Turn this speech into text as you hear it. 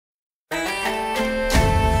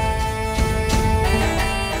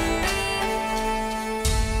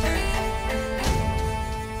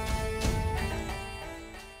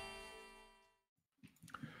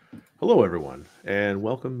Hello, everyone, and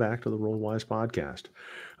welcome back to the Rollwise podcast.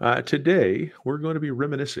 Today, we're going to be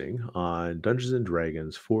reminiscing on Dungeons and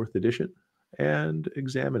Dragons 4th edition and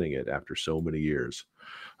examining it after so many years.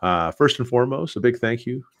 First and foremost, a big thank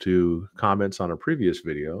you to comments on our previous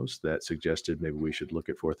videos that suggested maybe we should look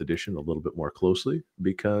at 4th edition a little bit more closely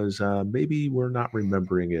because maybe we're not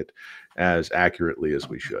remembering it as accurately as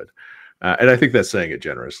we should. And I think that's saying it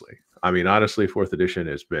generously. I mean, honestly, 4th edition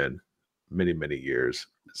has been many years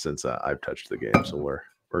since I've touched the game, so we're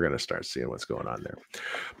going to start seeing what's going on there.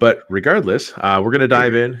 But regardless, we're going to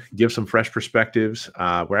dive in, give some fresh perspectives.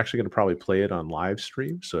 We're actually going to probably play it on live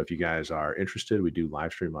stream. So if you guys are interested, we do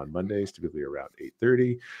live stream on Mondays, typically around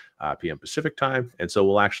 8:30 p.m. Pacific time. And so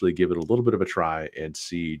we'll actually give it a little bit of a try and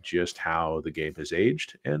see just how the game has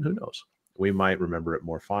aged. And who knows, we might remember it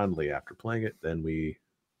more fondly after playing it than we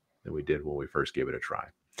did when we first gave it a try.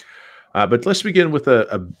 But let's begin with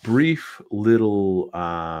a brief little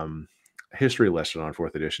history lesson on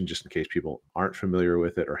 4th edition, just in case people aren't familiar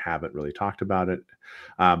with it or haven't really talked about it.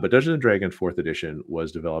 But Dungeons & Dragons 4th edition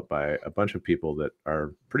was developed by a bunch of people that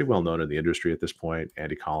are pretty well known in the industry at this point.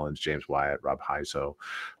 Andy Collins, James Wyatt, Rob Heiso,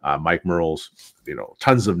 Mike Merles,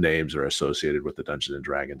 tons of names are associated with the Dungeons &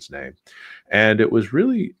 Dragons name. And it was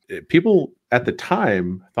really, people at the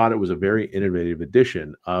time thought it was a very innovative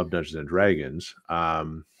edition of Dungeons & Dragons.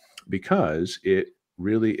 Because it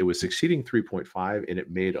was succeeding 3.5 and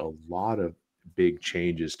it made a lot of big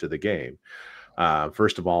changes to the game.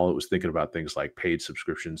 First of all, it was thinking about things like paid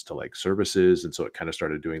subscriptions to like services, and so it kind of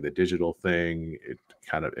started doing the digital thing. It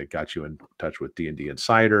got you in touch with D&D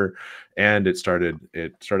Insider, and it started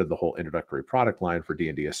the whole introductory product line for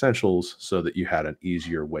D&D Essentials, so that you had an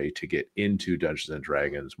easier way to get into Dungeons and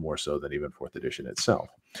Dragons, more so than even 4th edition itself.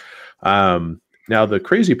 Now, the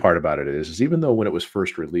crazy part about it is even though when it was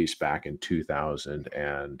first released back in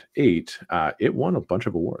 2008, it won a bunch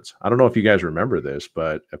of awards. I don't know if you guys remember this,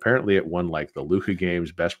 but apparently it won like the Luca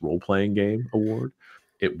Games Best Role-Playing Game Award.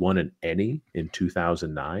 It won an Emmy in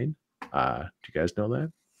 2009. Do you guys know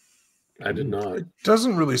that? I did not. It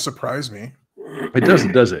doesn't really surprise me. It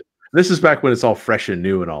doesn't, does it? This is back when it's all fresh and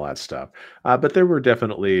new and all that stuff. But there were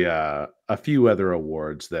definitely a few other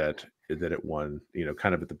awards that it won,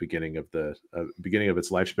 kind of at the beginning of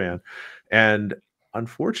its lifespan. And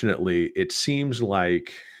unfortunately, it seems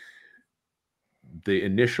like the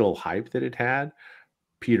initial hype that it had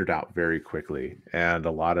petered out very quickly, and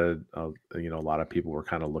a lot of people were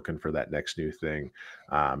kind of looking for that next new thing.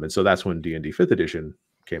 And so that's when D&D 5th edition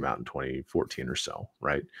came out in 2014 or so,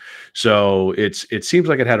 right? So it seems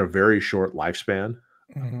like it had a very short lifespan.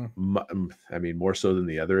 Mm-hmm. I mean, more so than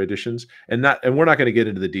the other editions, and we're not going to get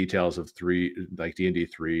into the details of D&D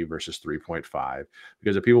 3 versus 3.5,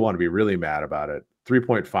 because if people want to be really mad about it,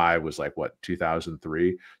 3.5 was like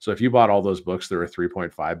 2003. So if you bought all those books, there were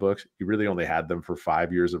 3.5 books, you really only had them for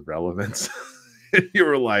 5 years of relevance. And you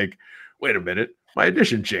were like, wait a minute, my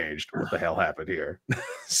edition changed. What the hell happened here?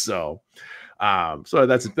 So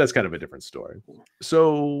that's kind of a different story.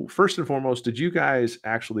 So first and foremost, did you guys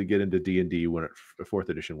actually get into D&D when 4th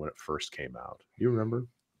edition when it first came out? You remember?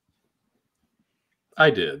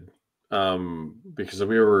 I did, because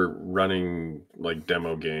we were running like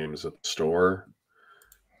demo games at the store,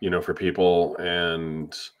 for people,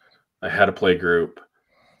 and I had a play group,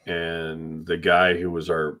 and the guy who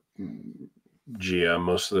was our GM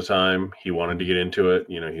most of the time, he wanted to get into it.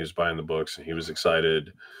 He was buying the books and he was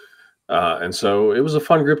excited. And so it was a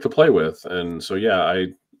fun group to play with. And so,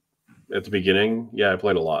 at the beginning, I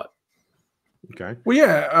played a lot. Okay.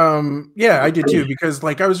 Well, I did too, because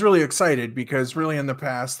I was really excited, because really in the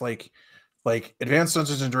past, like Advanced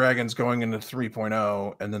Dungeons and Dragons going into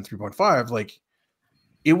 3.0 and then 3.5,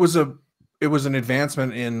 it was an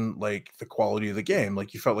advancement in the quality of the game.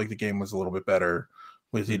 You felt like the game was a little bit better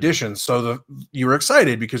with the additions. So you were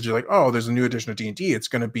excited because you're like, oh, there's a new edition of D&D. It's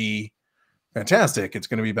going to be fantastic. It's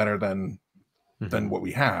going to be better than what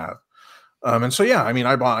we have. And so, I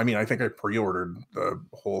think I pre-ordered the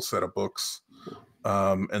whole set of books.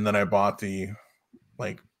 And then I bought the,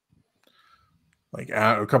 a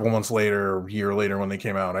couple months later, a year later when they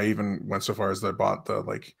came out, I even went so far as I bought the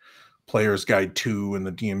Player's Guide 2 and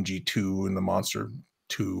the DMG 2 and the Monster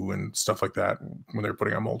 2 and stuff like that when they were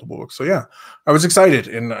putting out multiple books. So I was excited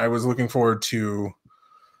and I was looking forward to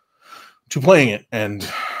playing it. And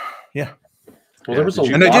well, there was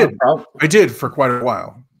I did for quite a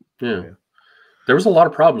while. Yeah. There was a lot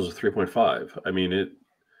of problems with 3.5. I mean,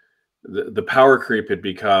 the power creep had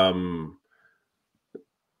become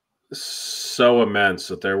so immense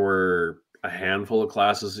that there were a handful of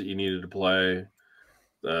classes that you needed to play.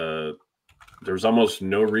 There was almost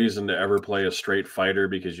no reason to ever play a straight fighter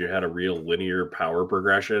because you had a real linear power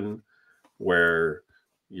progression. where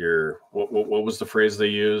you're what was the phrase they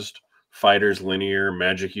used? Fighters linear,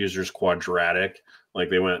 magic users quadratic. Like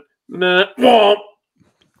they went, nah, womp.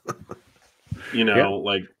 You know,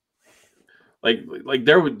 like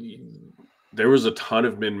there was a ton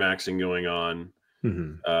of min-maxing going on.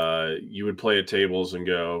 You would play at tables and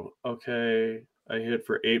go, okay, I hit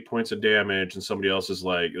for 8 points of damage, and somebody else is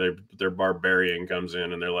like, their barbarian comes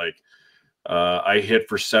in and they're like, I hit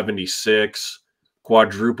for 76,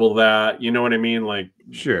 quadruple that. You know what I mean? Like,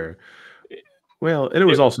 Sure. Well, and it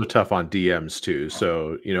was also tough on DMs too.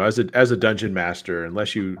 So, you know, as a dungeon master,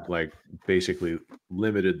 unless you like basically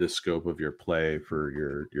limited the scope of your play for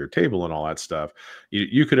your table and all that stuff,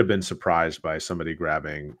 you could have been surprised by somebody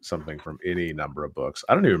grabbing something from any number of books.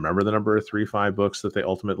 I don't even remember the number of 3-5 books that they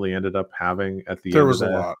ultimately ended up having at the There end was of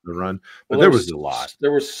a lot. the run, but there was a lot.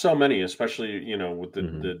 There was so many, especially with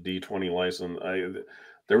the D20 license.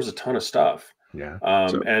 There was a ton of stuff. Yeah.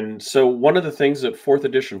 And so one of the things that 4th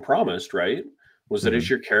edition promised, right, was that as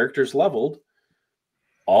your characters leveled,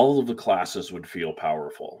 all of the classes would feel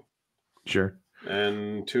powerful. Sure.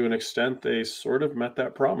 And to an extent, they sort of met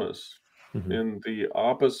that promise in the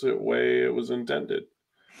opposite way it was intended.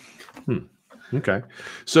 Okay.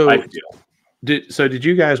 So I feel. Did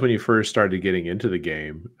you guys, when you first started getting into the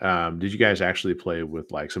game, did you guys actually play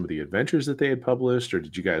with like some of the adventures that they had published, or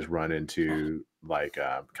did you guys run into like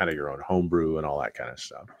kind of your own homebrew and all that kind of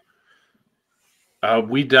stuff?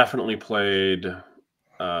 We definitely played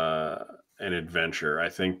an adventure. I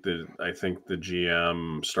think the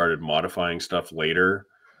GM started modifying stuff later,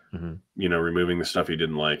 removing the stuff he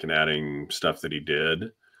didn't like and adding stuff that he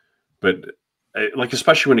did. But like,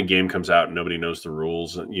 especially when a game comes out and nobody knows the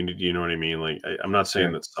rules, you know what I mean? Like, I'm not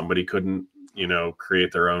saying that somebody couldn't,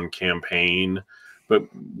 create their own campaign, but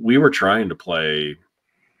we were trying to play,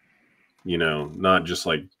 not just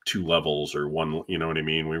like 2 levels or 1, you know what I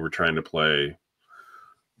mean? We were trying to play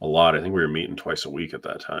a lot. I think we were meeting twice a week at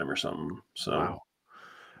that time or something. So, wow.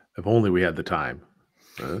 If only we had the time.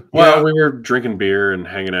 Well, we were drinking beer and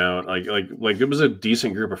hanging out. Like it was a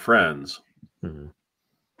decent group of friends.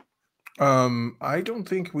 I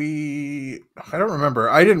don't remember.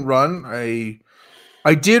 I didn't run.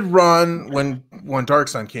 I did run when Dark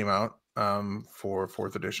Sun came out for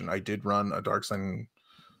 4th edition. I did run a Dark Sun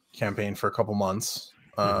campaign for a couple months.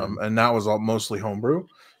 And that was mostly homebrew,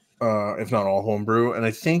 if not all homebrew. And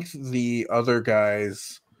I think the other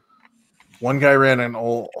guys, one guy ran an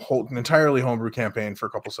entirely homebrew campaign for a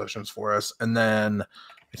couple sessions for us, and then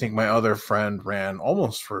I think my other friend ran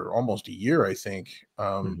almost a year. I think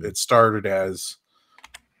it started as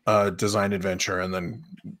a design adventure, and then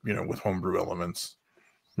with homebrew elements.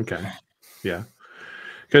 Okay, yeah.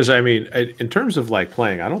 Because I mean, in terms of like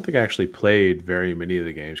playing, I don't think I actually played very many of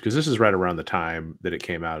the games, because this is right around the time that it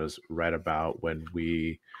came out, is right about when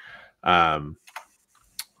we, I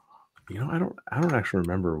don't actually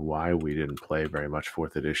remember why we didn't play very much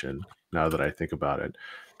 4th edition. Now that I think about it,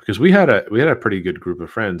 because we had a pretty good group of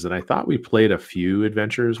friends, and I thought we played a few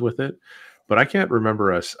adventures with it, but I can't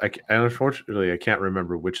remember us. Unfortunately, I can't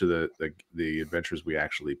remember which of the adventures we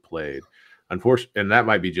actually played. Unfortunately, and that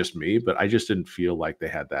might be just me, but I just didn't feel like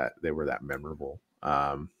they were that memorable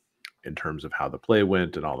in terms of how the play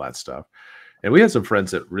went and all that stuff. And we had some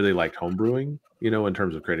friends that really liked homebrewing, in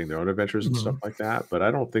terms of creating their own adventures and stuff like that. But I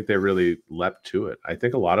don't think they really leapt to it. I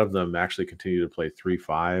think a lot of them actually continue to play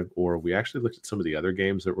 3-5, or we actually looked at some of the other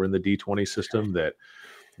games that were in the D20 system that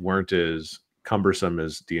weren't as cumbersome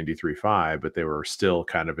as D&D 3-5, but they were still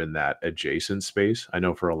kind of in that adjacent space. I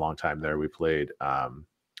know for a long time there we played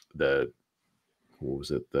the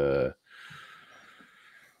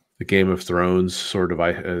Game of Thrones sort of,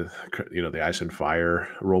 the Ice and Fire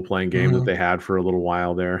role-playing game that they had for a little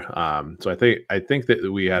while there. So I think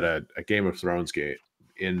that we had a Game of Thrones game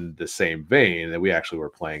in the same vein, that we actually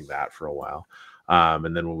were playing that for a while.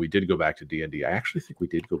 And then when we did go back to D&D, I actually think we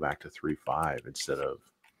did go back to 3-5 instead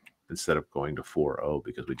of going to 4-0,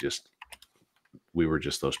 because we were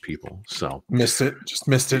just those people. So missed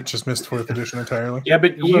 4th edition entirely. Yeah,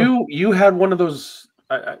 but you had one of those.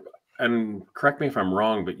 And correct me if I'm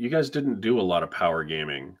wrong, but you guys didn't do a lot of power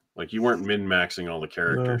gaming. Like, you weren't min-maxing all the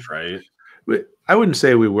characters, right? I wouldn't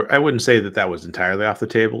say we were. I wouldn't say that was entirely off the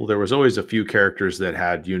table. There was always a few characters that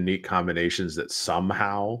had unique combinations that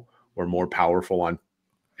somehow were more powerful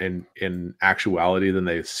in actuality than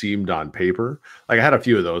they seemed on paper. Like, I had a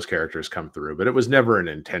few of those characters come through, but it was never an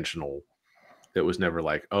intentional. It was never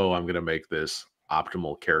like, oh, I'm going to make this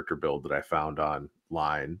optimal character build that I found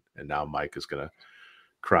online, and now Mike is going to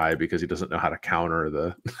cry because he doesn't know how to counter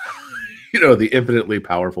the the infinitely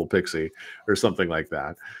powerful pixie or something like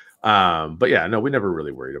that. But yeah, no, we never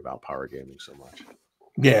really worried about power gaming so much.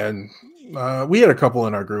 Yeah, and we had a couple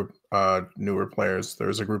in our group, newer players. There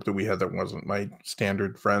was a group that we had that wasn't my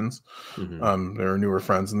standard friends. Mhm. They were newer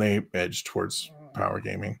friends, and they edged towards power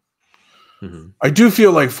gaming. Mhm. I do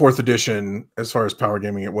feel like fourth edition, as far as power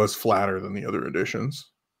gaming, it was flatter than the other editions.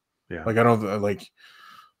 Yeah. Like I don't like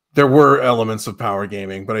there were elements of power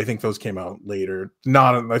gaming, but I think those came out later.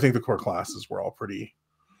 Not, I think the core classes were all pretty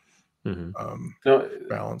Mhm. No,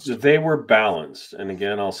 balanced. they were balanced, and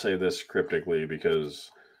again, I'll say this cryptically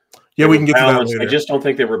because Yeah, they we were can get to that balanced. I later. just don't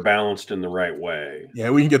think they were balanced in the right way. Yeah,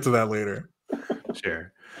 we can get to that later.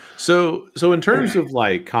 Sure. So in terms of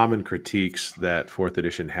like common critiques that fourth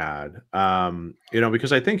edition had,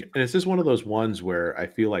 because I think, and it's just one of those ones where I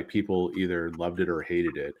feel like people either loved it or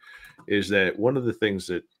hated it, is that one of the things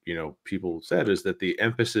that, people said is that the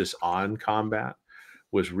emphasis on combat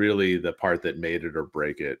was really the part that made it or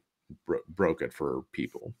broke it for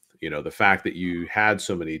people. The fact that you had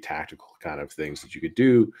so many tactical kind of things that you could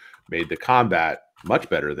do made the combat much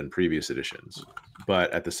better than previous editions.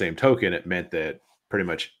 But at the same token, it meant that pretty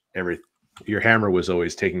much your hammer was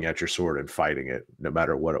always taking out your sword and fighting it, no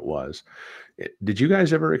matter what it was. Did you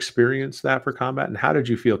guys ever experience that for combat? And how did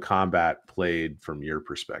you feel combat played from your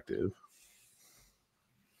perspective?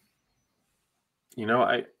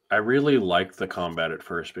 I really liked the combat at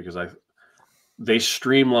first because they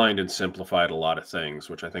streamlined and simplified a lot of things,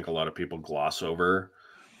 which I think a lot of people gloss over.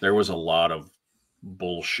 There was a lot of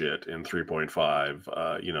bullshit in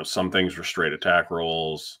 3.5. Some things were straight attack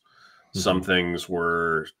rolls. Some Mhm. things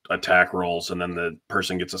were attack rolls, and then the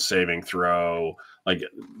person gets a saving throw. Like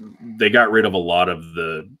they got rid of a lot of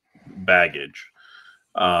the baggage.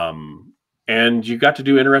 And you got to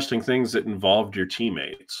do interesting things that involved your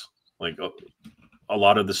teammates. Like a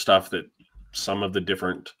lot of the stuff that some of the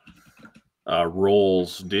different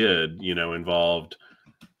roles did, involved.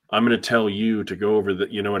 I'm going to tell you to go over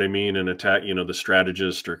the, you know what I mean, and attack, the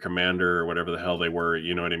strategist or commander or whatever the hell they were.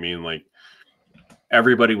 You know what I mean? Like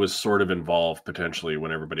everybody was sort of involved potentially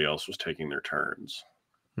when everybody else was taking their turns,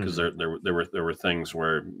 because Mhm. there were things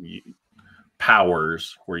where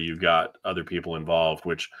powers where you got other people involved,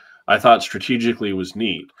 which I thought strategically was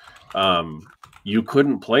neat. You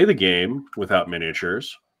couldn't play the game without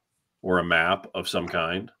miniatures or a map of some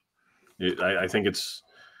kind. I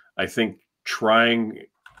think trying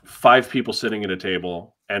 5 people sitting at a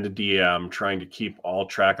table and a DM trying to keep all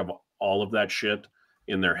track of all of that shit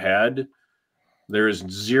in their head, there is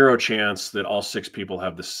zero chance that all 6 people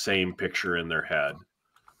have the same picture in their head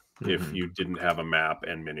if Mhm. you didn't have a map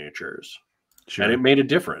and miniatures. And it Sure. made a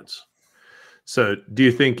difference. So do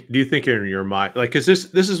you think in your mind, like, because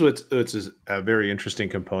this is what's a very interesting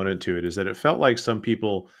component to it, is that it felt like some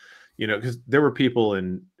people, because there were people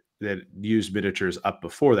that used miniatures up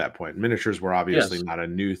before that point. Miniatures were obviously Yes. not a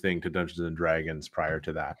new thing to Dungeons and Dragons prior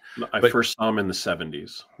to that. I But first saw them in the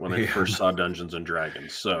 70s when I yeah, first saw Dungeons and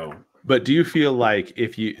Dragons. So but do you feel like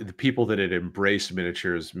the people that had embraced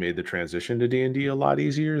miniatures made the transition to D&D a lot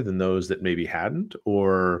easier than those that maybe hadn't?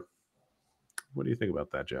 Or what do you think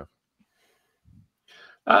about that, Jeff?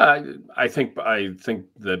 I think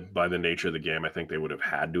that by the nature of the game, I think they would have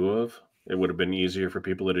had to have. It would have been easier for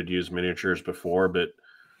people that had used miniatures before, but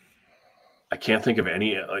I can't think of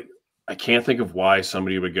I can't think of why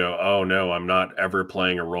somebody would go, "Oh no, I'm not ever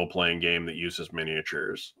playing a role playing game that uses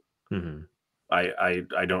miniatures." Hmm.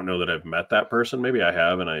 I don't know that I've met that person. Maybe I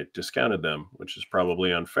have, and I discounted them, which is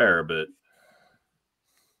probably unfair. But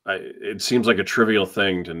it seems like a trivial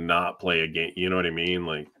thing to not play a game. You know what I mean?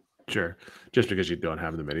 Like, Sure. Just because you don't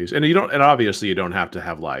have the minis. And obviously you don't have to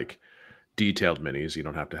have like detailed minis. You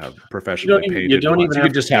don't have to have professionally you painted don't ones. even You have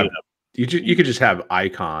could to just paint have them. you could just have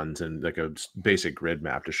icons and like a basic grid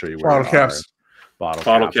map to show you where Bottle they are. caps. Bottle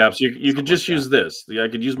Bottle caps, caps. You could stuff like just that. use this. I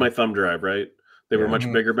could use my thumb drive, right? They were Yeah, much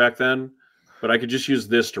Mhm. bigger back then, but I could just use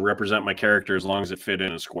this to represent my character as long as it fit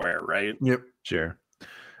in a square, right? Yep. sure.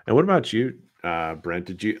 And what about you, Brent?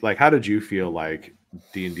 How did you feel like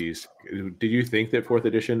D&D's? Did you think that fourth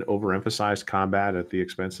edition overemphasized combat at the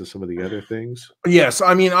expense of some of the other things? Yes,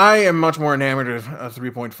 I mean, I am much more enamored of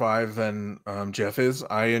 3.5 than Jeff is.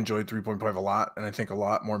 I enjoyed 3.5 a lot, and I think a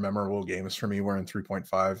lot more memorable games for me were in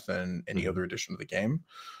 3.5 than any Mhm. other edition of the game,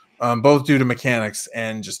 both due to mechanics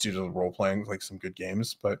and just due to the role playing, like some good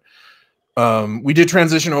games. But we did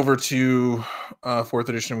transition over to fourth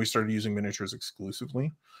edition. We started using miniatures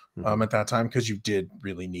exclusively Mhm. at that time because you did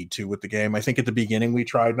really need to with the game. I think at the beginning we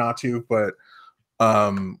tried not to, but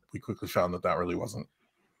we quickly found that really wasn't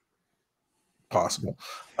possible.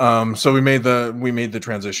 So we made the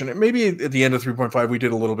transition. And maybe at the end of 3.5 we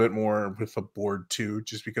did a little bit more with the board too,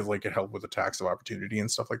 just because like it helped with the tax of opportunity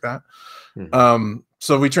and stuff like that. Mhm.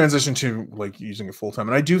 So we transitioned to like using it full time,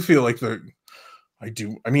 and I do feel like I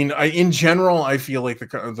do. I mean, in general, I feel like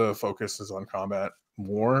the focus is on combat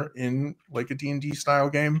more in like a D&D style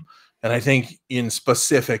game. And I think in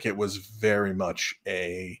specific, it was very much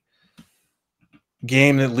a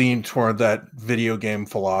game that leaned toward that video game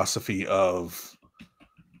philosophy of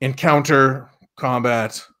encounter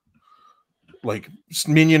combat, like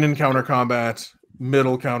minion encounter combat,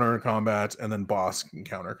 middle counter combat, and then boss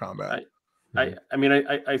encounter combat. I mean,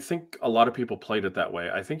 I think a lot of people played it that way.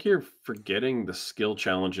 I think you're forgetting the skill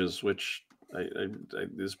challenges, which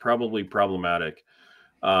is probably problematic.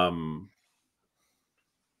 But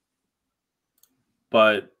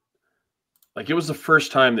like it was the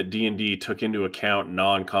first time that D&D took into account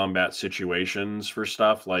non-combat situations for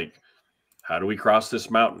stuff like, how do we cross this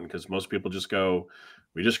mountain? Because most people just go,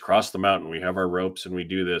 we just cross the mountain. We have our ropes and we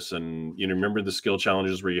do this. And you know, remember the skill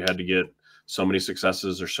challenges where you had to get so many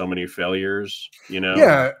successes or so many failures, you know?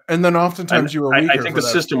 Yeah, and then oftentimes you were weaker. I think the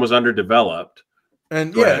system was underdeveloped.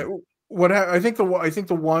 And yeah, I think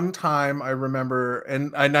the one time I remember,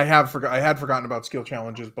 and I had forgotten about skill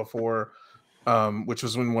challenges before, which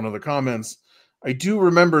was in one of the comments. I do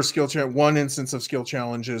remember one instance of skill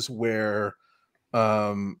challenges where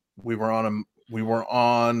we were on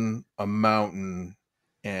a mountain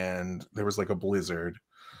and there was like a blizzard.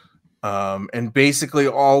 And basically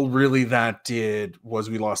all really that did was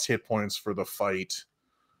we lost hit points for the fight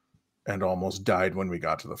and almost died when we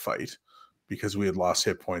got to the fight because we had lost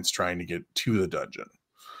hit points trying to get to the dungeon.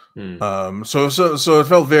 So it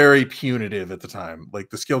felt very punitive at the time. Like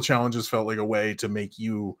the skill challenges felt like a way to make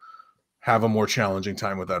you have a more challenging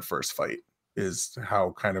time with that first fight, is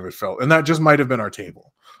how kind of it felt. And that just might have been our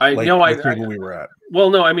table. The table we were at. Well,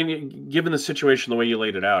 no, I mean, given the situation, the way you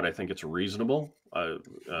laid it out, I think it's reasonable,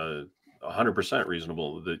 100%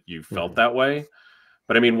 reasonable that you felt that way.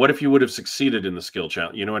 But I mean, what if you would have succeeded in the skill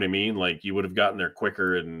challenge? You know what I mean? Like you would have gotten there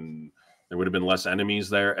quicker and there would have been less enemies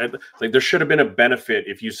there. And like there should have been a benefit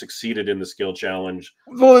if you succeeded in the skill challenge.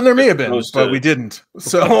 Well, and there may have been, but we didn't.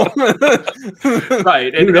 So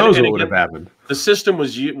right. Who knows what would have happened? The system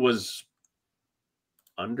was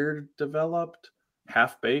underdeveloped,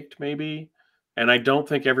 half-baked maybe. And I don't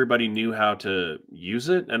think everybody knew how to use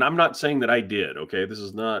it. And I'm not saying that I did. Okay.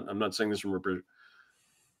 I'm not saying this from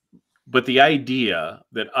but the idea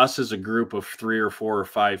that us as a group of 3 or 4 or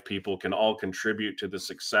 5 people can all contribute to the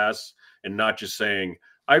success and not just saying,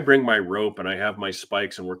 I bring my rope and I have my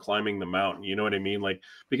spikes and we're climbing the mountain. You know what I mean? Like,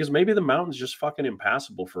 because maybe the mountain's just fucking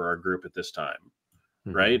impassable for our group at this time,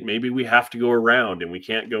 right? Maybe we have to go around and we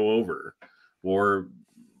can't go over, or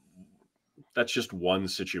that's just one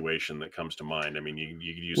situation that comes to mind. I mean, you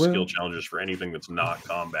could use skill challenges for anything that's not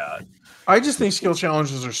combat. I just think skill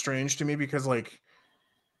challenges are strange to me because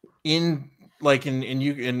and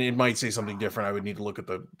it might say something different. I would need to look at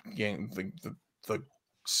the game.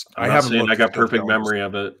 I got perfect memory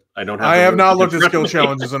of it. I have not looked at skill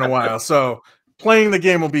challenges in a while. So playing the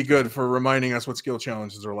game will be good for reminding us what skill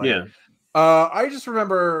challenges are like. Yeah. I just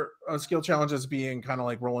remember skill challenges being kind of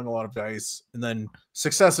like rolling a lot of dice, and then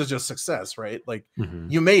success is just success, right? Like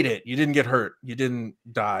you made it, you didn't get hurt, you didn't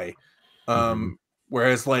die.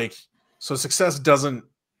 Whereas so success doesn't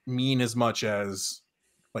mean as much as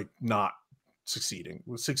like not succeeding.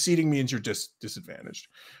 Succeeding means you're disadvantaged.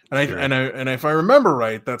 And if I remember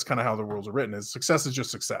right, that's kind of how the rules are written, is success is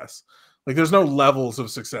just success. Like there's no levels of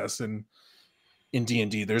success in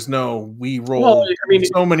D&D. There's no we roll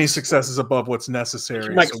so many successes above what's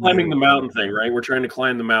necessary. Like climbing the mountain thing, right? We're trying to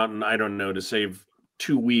climb the mountain, I don't know, to save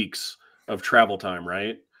 2 weeks of travel time,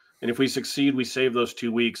 right? And if we succeed, we save those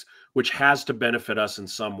 2 weeks, which has to benefit us in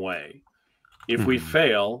some way. If we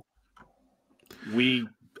fail, we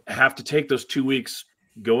have to take those 2 weeks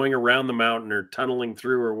going around the mountain or tunneling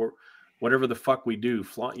through or whatever the fuck we do.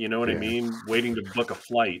 You know what I mean? Waiting to book a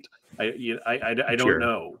flight. I don't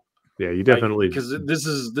know. Yeah, you definitely, because this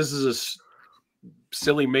is a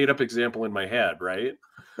silly made up example in my head, right?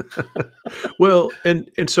 Well, and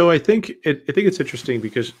so I think it's interesting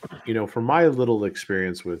because, you know, from my little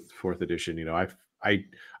experience with 4th edition, you know,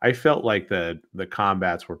 I felt like the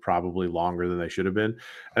combats were probably longer than they should have been.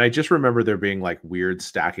 And I just remember there being like weird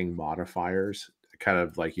stacking modifiers, kind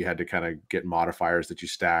of like you had to kind of get modifiers that you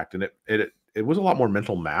stacked. And it was a lot more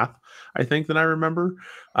mental math, I think, than I remember.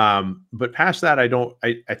 But past that,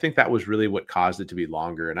 I think that was really what caused it to be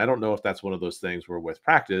longer. And I don't know if that's one of those things where with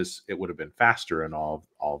practice, it would have been faster and all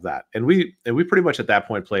of that. And we pretty much at that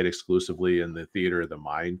point played exclusively in the theater of the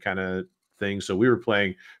mind kind of thing. So we were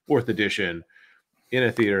playing 4th edition in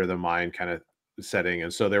a theater of the mind kind of setting.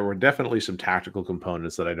 And so there were definitely some tactical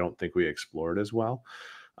components that I don't think we explored as well.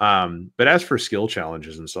 But as for skill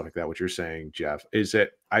challenges and stuff like that, what you're saying, Jeff, is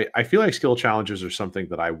that I feel like skill challenges are something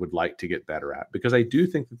that I would like to get better at, because I do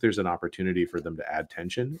think that there's an opportunity for them to add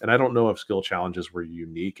tension. And I don't know if skill challenges were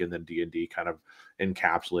unique and then D&D kind of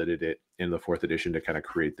encapsulated it in the 4th edition to kind of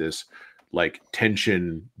create this like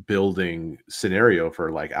tension building scenario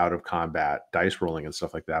for like out of combat dice rolling and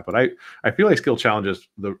stuff like that. But I feel like skill challenges,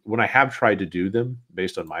 when I have tried to do them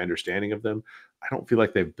based on my understanding of them, I don't feel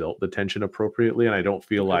like they've built the tension appropriately, and I don't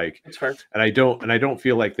feel like That's fair. and I don't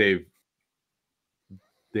feel like I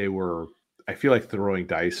feel like throwing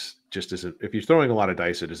dice just isn't, if you're throwing a lot of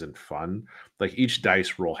dice, it isn't fun. Like each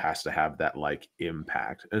dice roll has to have that like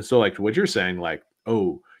impact. And so like what you're saying, like,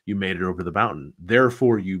 oh, you made it over the mountain,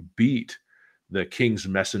 therefore you beat the king's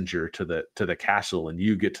messenger to the castle, and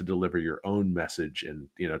you get to deliver your own message and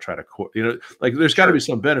try to like there's got to be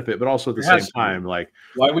some benefit, but also at the same time, like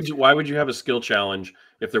why would you have a skill challenge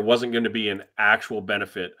if there wasn't going to be an actual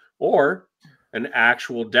benefit or an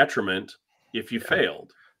actual detriment if you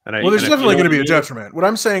failed? Well, there's definitely going to be a detriment. What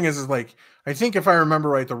I'm saying is like, I think if I remember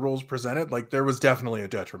right, the rules presented, like there was definitely a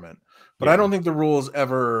detriment, but I don't think the rules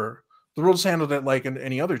handled it like in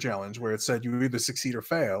any other challenge where it said you either succeed or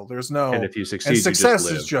fail. There's no, and if you succeed, success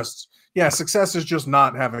is just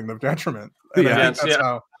not having the detriment. And I think that's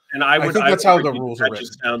how. And I think that's how the rules are written. That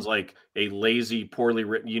just sounds like a lazy, poorly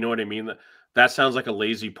written. You know what I mean? That sounds like a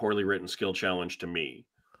lazy, poorly written skill challenge to me.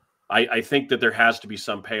 I think that there has to be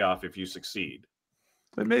some payoff if you succeed.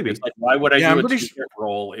 But maybe it's like, why would I do a two-hit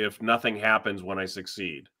roll if nothing happens when I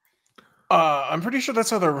succeed? I'm pretty sure that's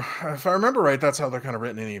how if I remember right, that's how they're kind of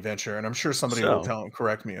written in the adventure, and I'm sure somebody will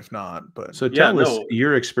correct me if not. But tell us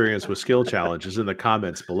your experience with skill challenges in the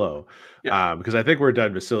comments below, because I think we're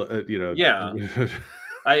done with the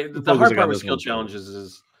hard part with skill challenges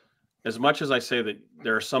is, as much as I say that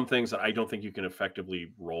there are some things that I don't think you can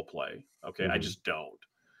effectively role play. Okay, I just don't.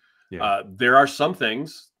 There are some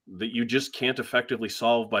things that you just can't effectively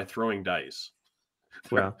solve by throwing dice.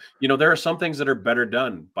 Well, there are some things that are better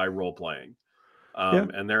done by role playing,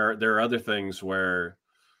 and there are other things where,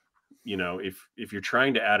 if you're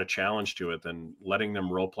trying to add a challenge to it, then letting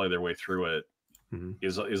them role play their way through it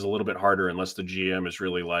is a little bit harder, unless the GM is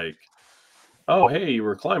really like, oh, hey, you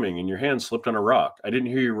were climbing and your hand slipped on a rock. I didn't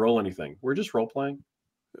hear you roll anything. We're just role playing.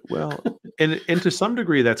 Well, and to some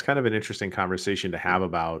degree, that's kind of an interesting conversation to have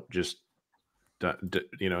about just.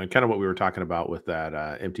 And kind of what we were talking about with that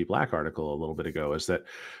Empty Black article a little bit ago, is that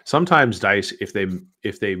sometimes dice, if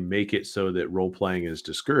they make it so that role playing is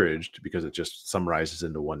discouraged because it just summarizes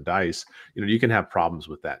into one dice, you can have problems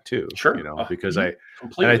with that too. Sure. Because I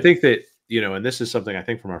think that, and this is something I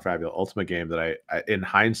think from our Fabulous Ultimate game that I in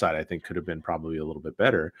hindsight, I think could have been probably a little bit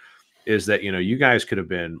better, is that, you guys could have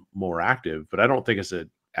been more active, but I don't think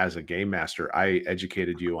as a game master, I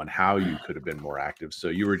educated you on how you could have been more active. So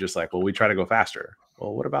you were just like, well, we try to go faster.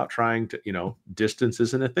 Well, what about trying to, distance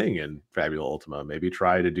isn't a thing in Fabula Ultima. Maybe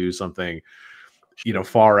try to do something,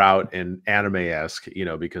 far out and anime-esque,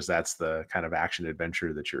 because that's the kind of action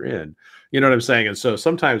adventure that you're in. You know what I'm saying? And so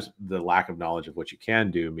sometimes the lack of knowledge of what you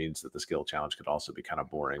can do means that the skill challenge could also be kind of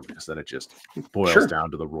boring, because then it just boils down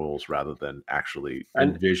to the rules rather than actually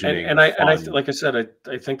envisioning. And I like I said,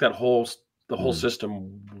 I think that the whole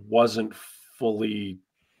system wasn't fully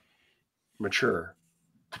mature.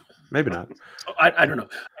 Maybe not. I don't know.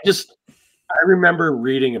 I remember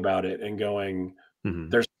reading about it and going,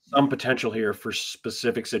 there's some potential here for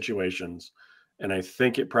specific situations. And I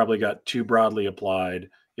think it probably got too broadly applied.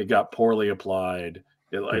 It got poorly applied.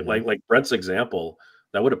 Like Brett's example,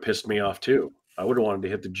 that would have pissed me off too. I would have wanted to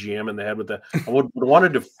hit the GM in the head with that. I would have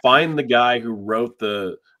wanted to find the guy who wrote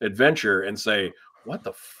the adventure and say, what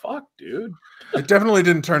the fuck, dude? It definitely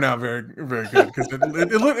didn't turn out very, very good, because it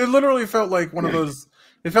literally felt like one of those.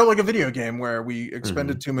 It felt like a video game where we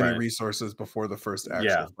expended too many resources before the first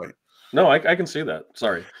actual fight. No, I can see that.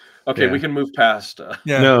 Sorry. Okay, we can move past.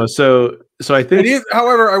 No, so I think. It is,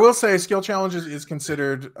 however, I will say skill challenges is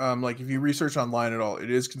considered, like if you research online at all,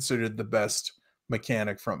 it is considered the best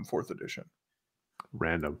mechanic from 4th edition.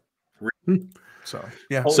 Random. So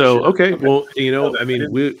yeah. So okay, well, I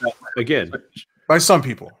mean, again. By some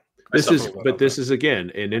people. This is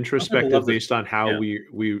again an introspective based on how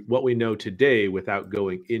what we know today without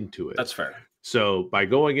going into it. That's fair. So by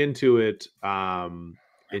going into it, and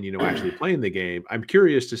actually playing the game, I'm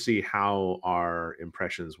curious to see how our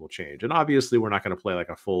impressions will change. And obviously, we're not going to play like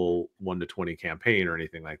a full 1 to 20 campaign or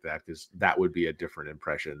anything like that, because that would be a different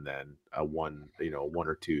impression than a one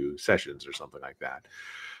or two sessions or something like that.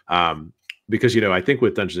 Because, I think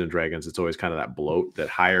with Dungeons and Dragons, it's always kind of that bloat that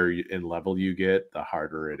higher in level you get, the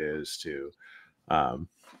harder it is to,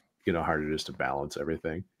 harder it is to balance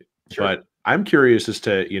everything. Sure. But I'm curious as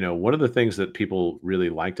to, one of the things that people really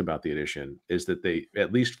liked about the edition is that they,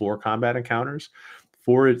 at least for combat encounters,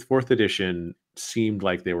 for fourth edition seemed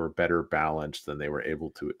like they were better balanced than they were able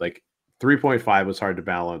to. Like 3.5 was hard to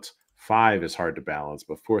balance, 5 is hard to balance,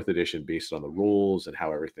 but fourth edition, based on the rules and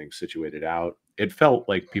how everything's situated out, it felt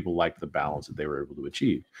like people liked the balance that they were able to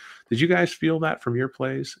achieve. Did you guys feel that from your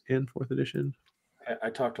plays in fourth edition? I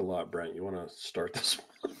talked a lot, Brent. You want to start this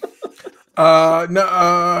one?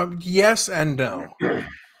 No, yes and no.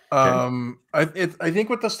 I think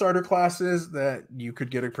with the starter classes that you could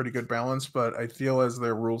get a pretty good balance, but I feel as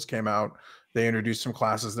their rules came out, they introduced some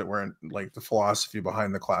classes that weren't, like, the philosophy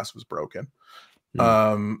behind the class was broken.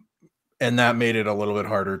 And that made it a little bit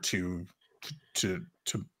harder to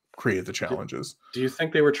create the challenges. Do you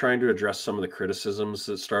think they were trying to address some of the criticisms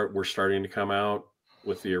that were starting to come out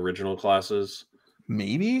with the original classes?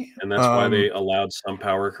 Maybe. And that's why they allowed some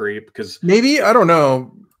power creep? Because maybe, I don't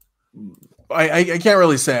know. I can't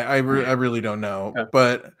really say. I really don't know. Okay.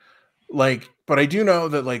 But I do know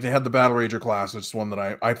that, like, they had the Battle Rager class, which is one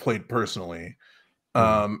that I played personally.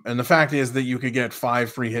 And the fact is that you could get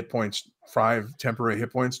 5 free hit points, 5 temporary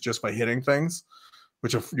hit points just by hitting things,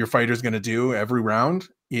 which your fighter's going to do every round,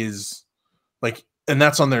 is like, and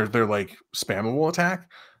that's on their like spammable attack.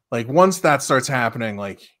 Like, once that starts happening,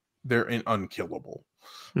 like, they're unkillable.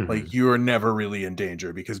 Like, you are never really in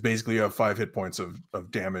danger because basically you have 5 hit points of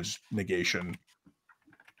damage negation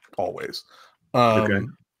always. Okay.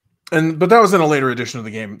 But that was in a later edition of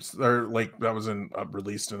the game, or like that was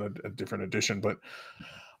released in a different edition. But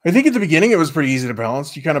I think at the beginning it was pretty easy to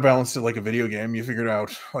balance. You kind of balanced it like a video game. You figured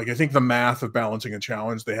out, like, I think the math of balancing a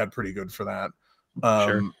challenge, they had pretty good for that.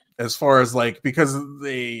 Sure. As far as, like, because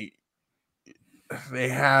they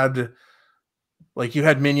had, like, you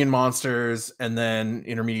had minion monsters and then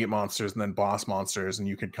intermediate monsters and then boss monsters, and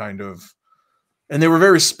you could kind of, and they were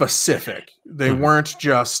very specific. They weren't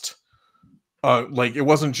just like, it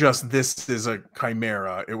wasn't just this is a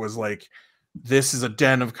chimera. It was like, this is a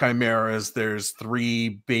den of chimeras. There's 3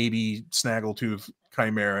 baby snaggletooth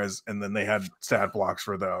chimeras, and then they had stat blocks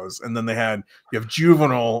for those. And then you have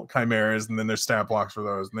juvenile chimeras, and then there's stat blocks for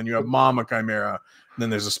those. And then you have mama chimera, and then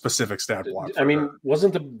there's a specific stat block. I mean,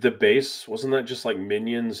 wasn't the base, wasn't that just like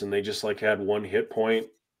minions, and they just like had 1 hit point?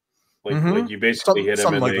 Like you basically hit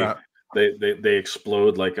them and like they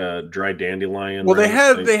explode like a dry dandelion. Well,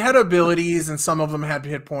 right? they had abilities, and some of them had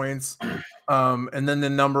hit points. And then the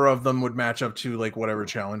number of them would match up to, like, whatever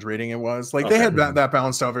challenge rating it was. Like, they had that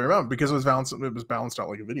balanced out very well because it was balanced out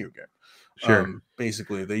like a video game. Sure.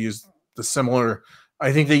 Basically, they used the similar.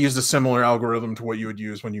 I think they used a similar algorithm to what you would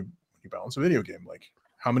use when you balance a video game. Like,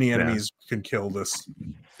 how many enemies can kill this,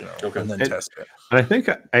 and then test it. And I think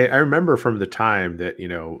I remember from the time that,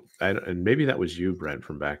 and maybe that was you, Brent,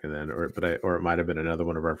 from back then, or it might have been another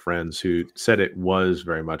one of our friends who said it was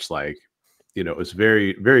very much like, it was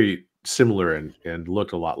very, very similar and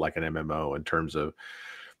looked a lot like an MMO in terms of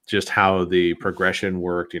just how the progression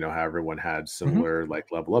worked, how everyone had similar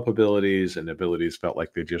like level up abilities, and abilities felt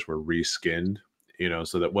like they just were reskinned,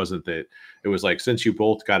 so that wasn't that it was like, since you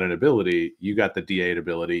both got an ability, you got the D8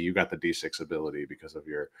 ability, you got the D6 ability because of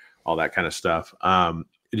your all that kind of stuff.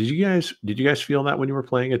 Did you guys feel that when you were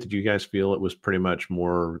playing it? Did you guys feel it was pretty much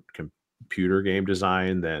more computer game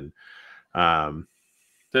design than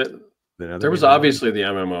there was obviously the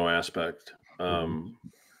MMO aspect,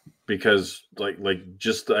 because like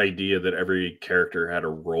just the idea that every character had a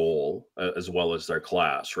role as well as their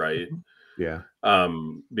class, right? Yeah.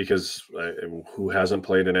 Because who hasn't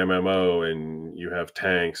played an MMO, and you have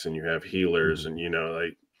tanks and you have healers and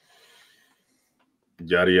like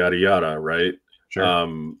yada yada yada, right?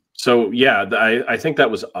 Sure. So yeah, I think that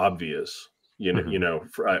was obvious,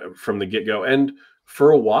 from the get-go, and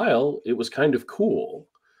for a while it was kind of cool.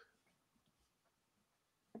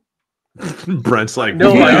 Brent's like,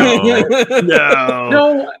 no.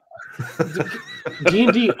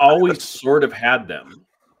 D&D always sort of had them.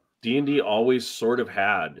 D&D always sort of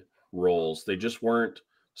had roles. They just weren't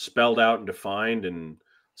spelled out and defined, and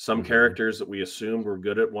some characters that we assumed were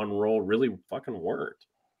good at one role really fucking weren't.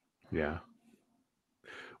 Yeah.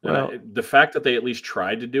 Well, the fact that they at least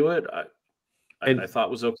tried to do it, I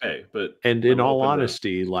thought was okay. But in all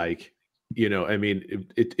honesty, like, I mean,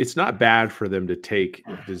 it's not bad for them to take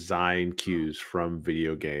design cues from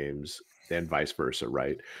video games and vice versa,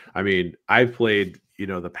 right? I mean, I've played,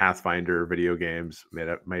 the Pathfinder video games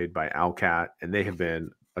made by Owlcat, and they have been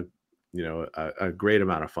a great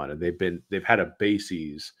amount of fun, and they've had a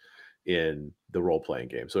basis in the role-playing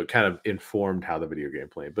game, so it kind of informed how the video game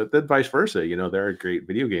played. But then vice versa, there are great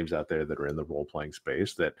video games out there that are in the role-playing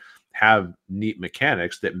space that have neat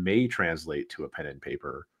mechanics that may translate to a pen and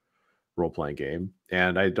paper role-playing game,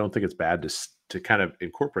 and I don't think it's bad to kind of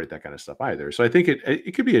incorporate that kind of stuff either. So I think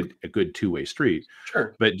it could be a good two-way street.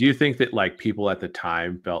 Sure. But do you think that like people at the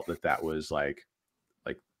time felt that that was like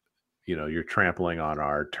you're trampling on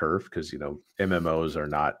our turf because MMOs are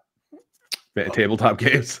not tabletop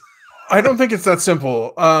games? I don't think it's that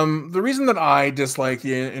simple. The reason that I dislike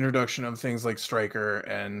the introduction of things like Striker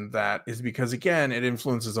and that is because, again, it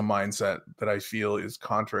influences a mindset that I feel is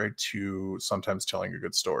contrary to sometimes telling a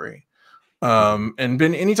good story. And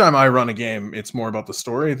anytime I run a game, it's more about the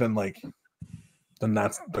story than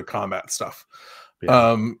that's the combat stuff.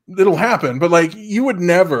 Yeah. It'll happen, but like you would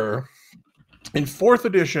never, in 4th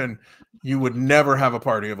edition, you would never have a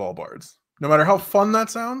party of all bards, no matter how fun that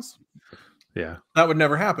sounds. Yeah, that would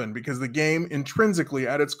never happen because the game intrinsically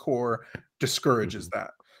at its core discourages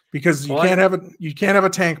that, because you can't have a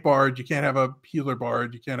tank bard, you can't have a healer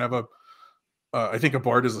bard, you can't have a I think a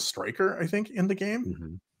bard is a striker, I think, in the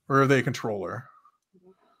game. Or are they a controller?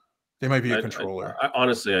 They might be a controller. I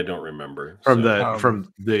honestly, I don't remember. From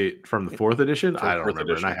the 4th edition, I don't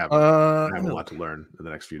remember, edition. and I have a lot to learn in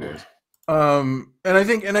the next few days. And I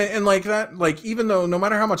think and like that, like even though no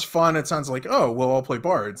matter how much fun it sounds like, oh, we'll all play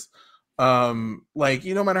bards. Like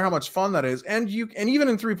no matter how much fun that is, and even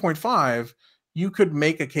in 3.5, you could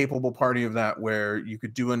make a capable party of that where you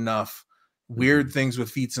could do enough weird things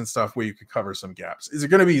with feats and stuff where you could cover some gaps. Is it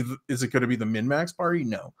going to be the min-max party?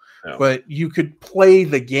 No. But you could play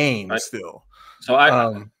the game still. So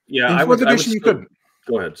in 4th edition you couldn't.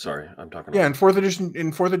 Go ahead. Sorry, I'm talking. Yeah, in 4th edition,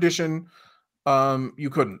 you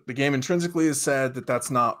couldn't. The game intrinsically is said that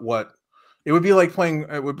that's not what it would be like playing.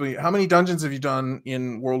 It would be, how many dungeons have you done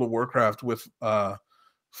in World of Warcraft with 5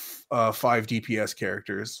 DPS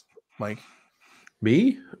characters, Mike?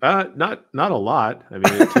 Me? Not a lot. I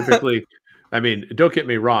mean, typically, I mean, don't get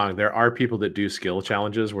me wrong. There are people that do skill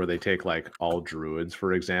challenges where they take like all druids,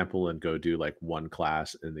 for example, and go do like one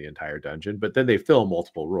class in the entire dungeon, but then they fill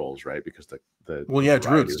multiple roles, right? Because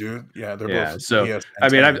druids do. Yeah, they're both. So I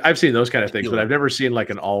mean, I've seen those kind of things, but I've never seen like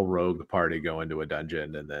an all rogue party go into a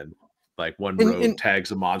dungeon and then like one rogue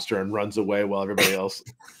tags a monster and runs away while everybody else.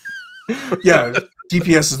 Yeah,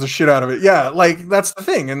 DPS is the shit out of it. Yeah, like that's the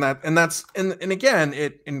thing, and again,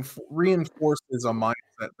 it reinforces a mindset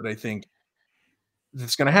that I think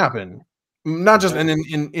that's going to happen. Not just, and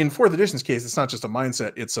in 4th edition's case, it's not just a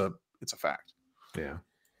mindset; it's a fact. Yeah.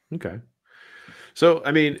 Okay. So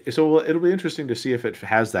I mean, it'll be interesting to see if it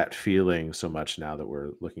has that feeling so much now that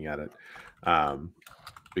we're looking at it.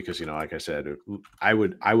 Because like I said, I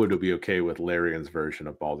would be okay with Larian's version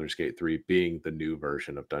of Baldur's Gate 3 being the new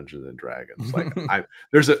version of Dungeons and Dragons. Like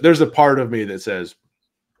there's a part of me that says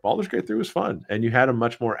Baldur's Gate 3 was fun, and you had a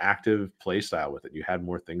much more active play style with it. You had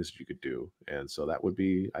more things that you could do, and so that would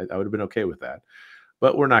be I would have been okay with that.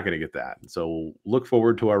 But we're not going to get that. So we'll look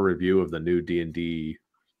forward to our review of the new D&D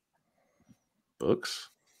books.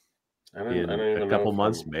 In a couple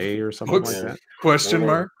months, May or something like that. Question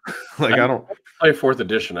mark? Like I don't play 4th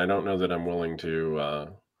edition. I don't know that I'm willing to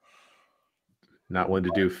not willing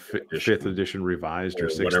to do 5th edition revised or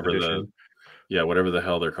 6th edition. Whatever the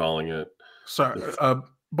hell they're calling it. Sorry,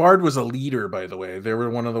 Bard was a leader, by the way. They were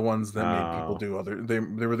one of the ones that made people do other. They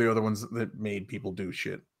were the other ones that made people do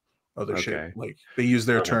shit. Shit. Like they used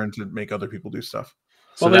their turn to make other people do stuff.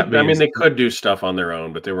 So they could do stuff on their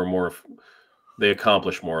own, but they were more. They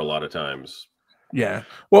accomplished more a lot of times. Yeah.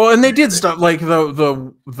 Well, and they did stuff like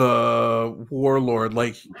the warlord,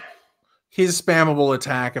 like his spammable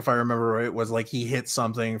attack, if I remember right, was like he hit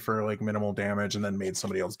something for like minimal damage and then made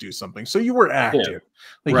somebody else do something. So you were active.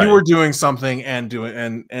 You were doing something and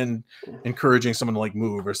doing and encouraging someone to like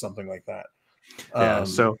move or something like that. Yeah.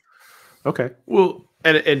 So okay. Well,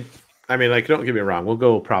 and I mean, like, don't get me wrong, we'll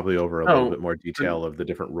go probably over a little bit more detail of the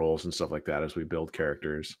different roles and stuff like that as we build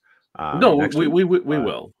characters. We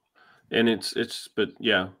will, and it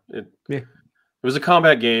was a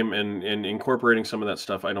combat game, and incorporating some of that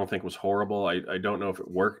stuff I don't think was horrible. I don't know if it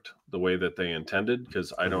worked the way that they intended,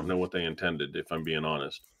 because I don't know what they intended, if I'm being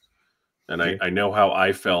honest. And I know how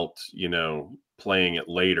I felt, playing it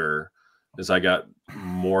later, as I got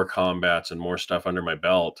more combats and more stuff under my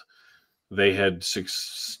belt. They had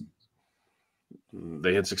succeeded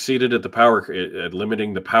at at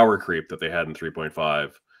limiting the power creep that they had in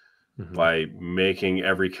 3.5. By making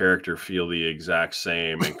every character feel the exact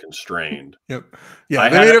same and constrained. Yep. Yeah.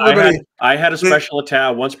 I had a special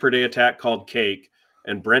attack, once per day attack called Cake,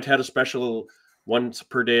 and Brent had a special once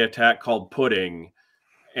per day attack called Pudding,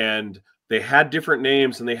 and they had different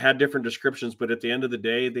names and they had different descriptions, but at the end of the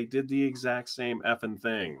day, they did the exact same effing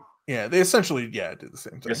thing. Yeah, they essentially did the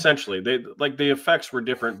same thing. Essentially, the effects were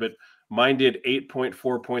different, but mine did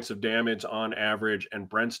 8.4 points of damage on average, and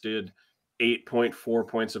Brent's did 8.4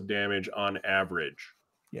 points of damage on average.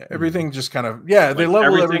 Yeah, everything just kind of, yeah, they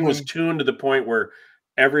leveled everything was tuned to the point where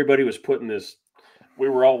everybody was putting this. We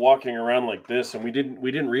were all walking around like this, and we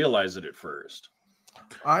didn't realize it at first.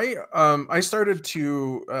 I started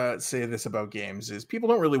to say this about games is people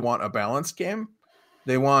don't really want a balanced game.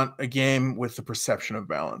 They want a game with the perception of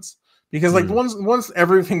balance. Because like once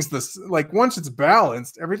everything's this, like once it's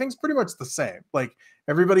balanced, everything's pretty much the same. Like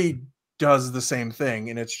everybody does the same thing,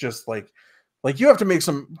 and it's just like you have to make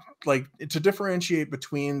some, like, to differentiate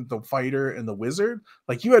between the fighter and the wizard.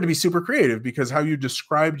 Like you had to be super creative because how you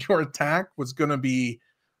described your attack was going to be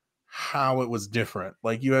how it was different.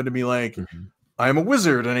 Like you had to be like, I'm a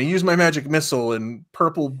wizard and I use my magic missile and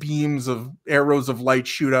purple beams of arrows of light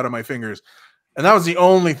shoot out of my fingers. And that was the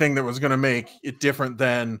only thing that was going to make it different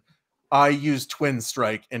than I used twin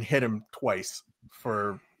strike and hit him twice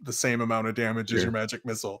for the same amount of damage as your magic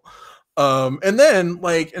missile. And then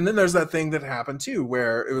there's that thing that happened too,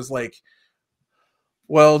 where it was like,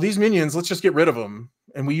 well, these minions, let's just get rid of them.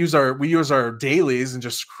 And we use our dailies and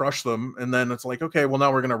just crush them. And then it's like, okay, well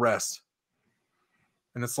now we're going to rest.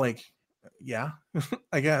 And it's like, yeah,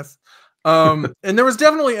 I guess. And there was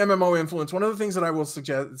definitely MMO influence. One of the things that I will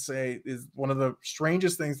say is one of the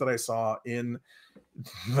strangest things that I saw in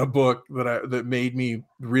the book that made me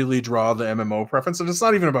really draw the MMO preference. And it's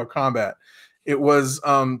not even about combat. It was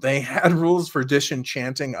they had rules for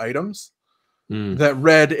disenchanting items that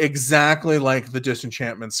read exactly like the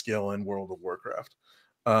disenchantment skill in World of Warcraft,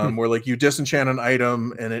 where like you disenchant an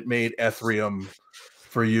item and it made Ethereum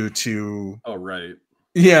for you to. Oh right.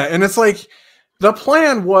 Yeah, and it's like the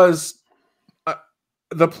plan for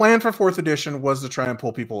 4th edition was to try and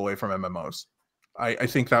pull people away from MMOs. I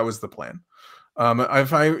think that was the plan.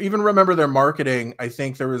 If I even remember their marketing, I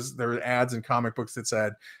think there were ads in comic books that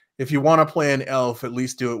said, if you want to play an elf, at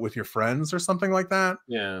least do it with your friends or something like that.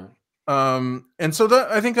 Yeah. And so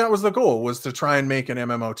I think that was the goal, was to try and make an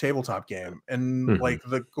MMO tabletop game. And like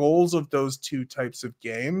the goals of those two types of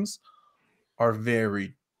games are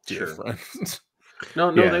very different.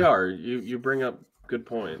 No, they are. You bring up good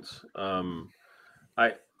points.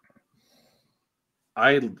 I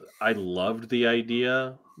loved the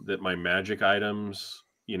idea that my magic items,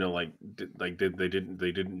 they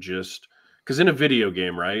didn't just, because in a video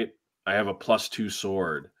game, right? I have a +2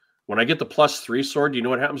 sword. When I get the +3 sword, you know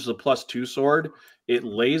what happens to the +2 sword? It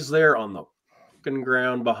lays there on the fucking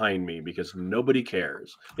ground behind me because nobody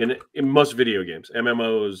cares. In most video games,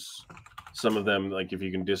 MMOs, some of them, like if you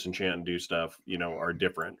can disenchant and do stuff, are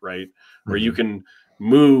different, right? Where you can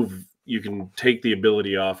move, you can take the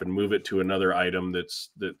ability off and move it to another item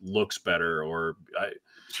that looks better. Or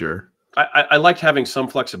I liked having some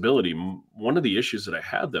flexibility. One of the issues that I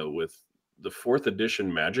had though with the 4th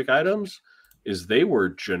edition magic items is they were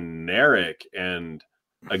generic and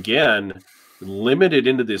again limited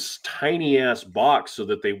into this tiny ass box so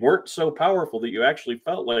that they weren't so powerful that you actually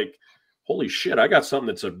felt like, holy shit, I got something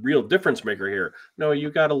that's a real difference maker here. No, you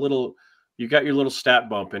got your little stat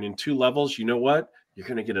bump, and in 2 levels, you know what? You're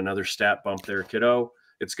going to get another stat bump there, kiddo.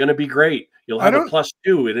 It's going to be great. You'll have a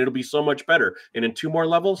 +2 and it'll be so much better. And in 2 more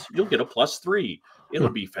levels, you'll get a +3. It'll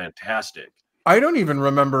be fantastic. I don't even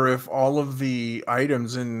remember if all of the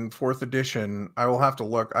items in 4th edition, I will have to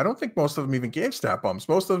look. I don't think most of them even gave stat bumps.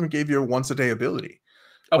 Most of them gave you a once-a-day ability.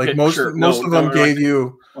 Okay, like most of them gave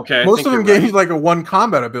you like a 1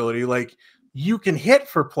 combat ability. Like you can hit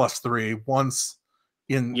for +3 once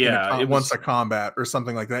once a combat or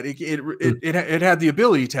something like that. It had the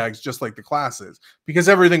ability tags just like the classes, because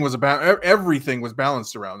everything was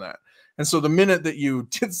balanced around that. And so the minute that you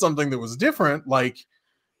did something that was different, like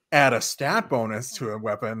add a stat bonus to a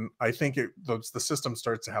weapon, I think the system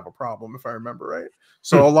starts to have a problem, if I remember right.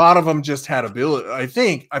 So a lot of them just had ability, I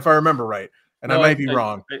think, if I remember right. And I might be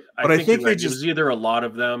wrong. But I think it was either a lot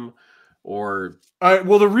of them or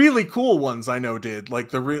well, the really cool ones I know did,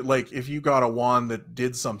 like like if you got a wand that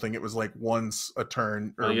did something, it was like once a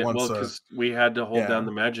turn or once because we had to hold down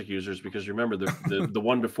the magic users, because remember the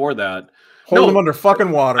one before that, hold them under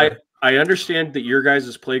fucking water. I understand that your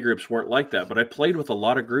guys' play groups weren't like that, but I played with a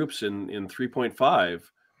lot of groups in 3.5.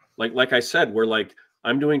 Like I said, where like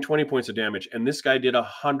I'm doing 20 points of damage and this guy did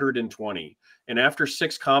 120. And after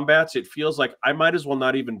 6 combats, it feels like I might as well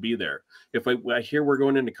not even be there. If I hear we're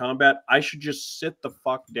going into combat, I should just sit the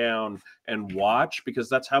fuck down and watch, because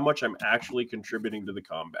that's how much I'm actually contributing to the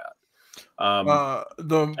combat.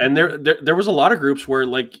 And there was a lot of groups where,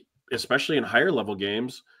 like, especially in higher level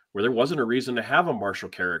games, where there wasn't a reason to have a martial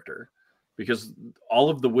character, because all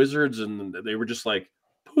of the wizards, and they were just like,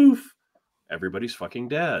 poof, everybody's fucking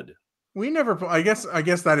dead. We never. I guess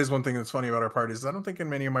that is one thing that's funny about our parties. I don't think in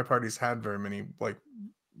many of my parties had very many like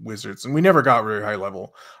wizards, and we never got very high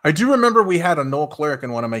level. I do remember we had a null cleric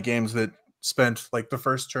in one of my games that spent like the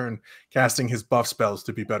first turn casting his buff spells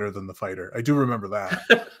to be better than the fighter. I do remember that.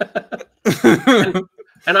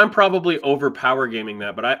 and I'm probably overpower gaming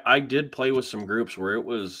that, but I did play with some groups where it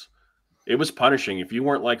was punishing if you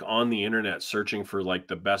weren't like on the internet searching for like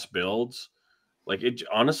the best builds. Like it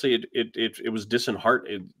honestly, it was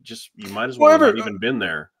disheartening. It just, you might as well have not even been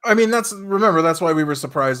there. I mean, that's why we were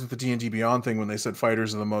surprised with the D&D Beyond thing when they said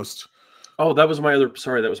fighters are the most. Oh, that was my other.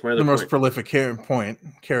 Sorry, that was my other. The most prolific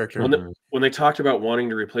character. When they talked about wanting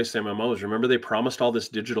to replace the MMOs, remember they promised all this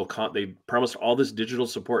digital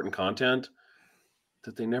support and content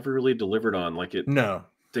that they never really delivered on. Like it. No,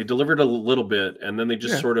 they delivered a little bit, and then they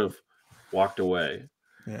just sort of walked away.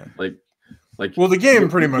 Yeah, like. Well, the game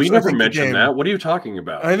pretty much. We never mentioned that. What are you talking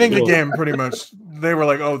about? I think the game pretty much. They were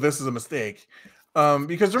like, "Oh, this is a mistake,"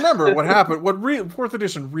 because remember what happened. What 4th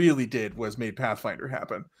edition really did was made Pathfinder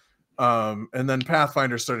happen, and then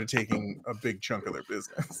Pathfinder started taking a big chunk of their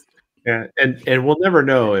business. Yeah, and we'll never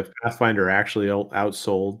know if Pathfinder actually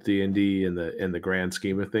outsold D&D in the grand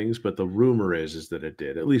scheme of things, but the rumor is that it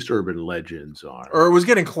did. At least urban legends are. Or it was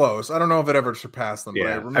getting close. I don't know if it ever surpassed them.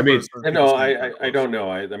 Yeah, but I don't know.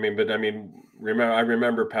 I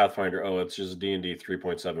remember Pathfinder. Oh, it's just D&D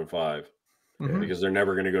 3.75 because they're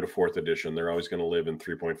never going to go to 4th edition. They're always going to live in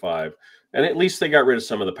 3.5, and at least they got rid of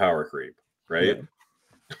some of the power creep, right?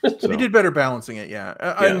 Yeah. So they did better balancing it,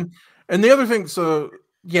 and the other thing, so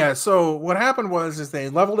what happened was they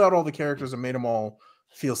leveled out all the characters and made them all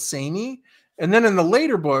feel samey. And then in the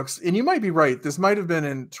later books, and you might be right, this might have been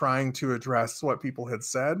in trying to address what people had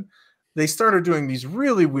said, they started doing these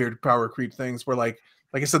really weird power creep things where like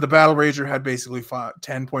I said, the Battle Rager had basically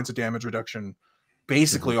 10 points of damage reduction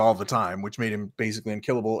basically all the time, which made him basically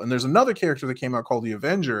unkillable. And there's another character that came out called the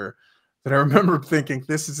Avenger that I remember thinking,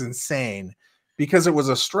 this is insane, because it was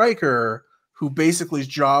a striker who basically his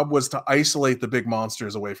job was to isolate the big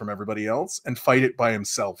monsters away from everybody else and fight it by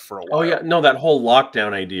himself for a while. Oh yeah, no, that whole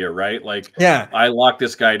lockdown idea, right? Like, I lock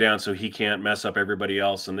this guy down so he can't mess up everybody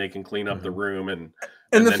else, and they can clean up the room and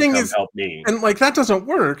the thing is, help me. And like that doesn't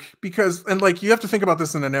work because, and like you have to think about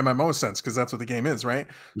this in an MMO sense because that's what the game is, right?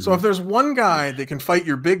 So if there's one guy that can fight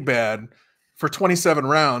your big bad for 27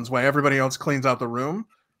 rounds while everybody else cleans out the room,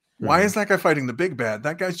 why is that guy fighting the big bad?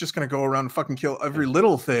 That guy's just going to go around and fucking kill every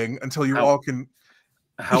little thing until you all can.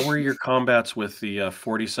 How were your combats with the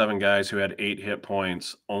 47 guys who had 8 hit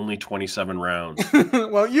points, only 27 rounds?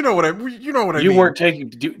 Well, you know what I mean. You weren't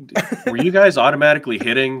taking. Were you guys automatically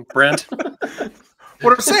hitting, Brent?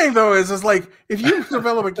 What I'm saying though is like if you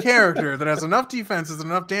develop a character that has enough defenses and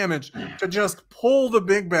enough damage to just pull the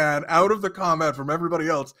big bad out of the combat from everybody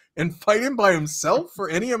else and fight him by himself for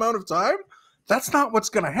any amount of time. That's not what's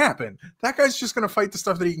going to happen. That guy's just going to fight the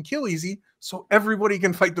stuff that he can kill easy, so everybody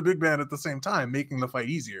can fight the big bad at the same time, making the fight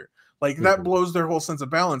easier. Like that blows their whole sense of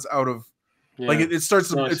balance out of. Like it starts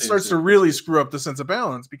to really screw up the sense of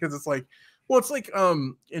balance because it's like, well, it's like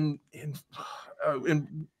in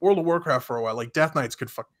World of Warcraft for a while, like Death Knights could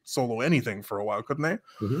solo anything for a while, couldn't they?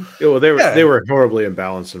 Yeah, well, they were horribly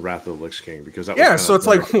imbalanced in Wrath of the Lich King because that was so it's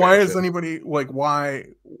like, why is anybody like why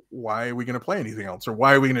are we going to play anything else, or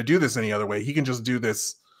why are we going to do this any other way? He can just do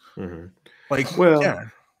this. Like, well,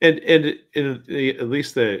 and at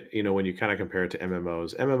least when you kind of compare it to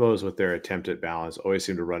MMOs with their attempt at balance always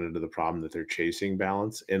seem to run into the problem that they're chasing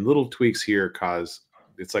balance, and little tweaks here cause.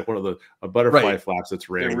 It's like one of a butterfly flaps its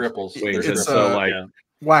wings. It's so like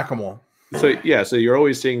whack-a-mole. So so you're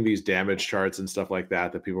always seeing these damage charts and stuff like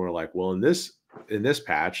that people are like, well, in this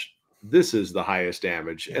patch, this is the highest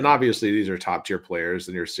damage. And obviously these are top tier players,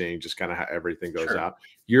 and you're seeing just kind of how everything goes out.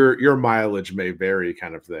 Your mileage may vary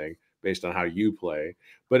kind of thing based on how you play,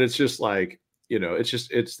 but it's just like,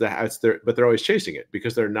 but they're always chasing it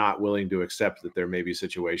because they're not willing to accept that there may be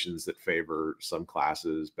situations that favor some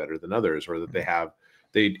classes better than others, or that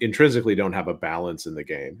they intrinsically don't have a balance in the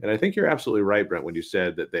game. And I think you're absolutely right, Brent, when you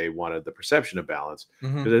said that they wanted the perception of balance.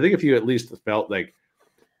 Because I think if you at least felt like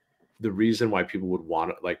the reason why people would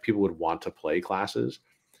want to play classes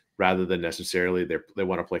rather than necessarily they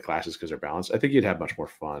want to play classes because they're balanced, I think you'd have much more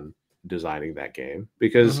fun designing that game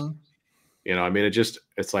because, I mean,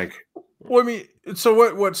 it's like. Well, I mean, so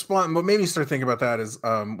what made me start thinking about that is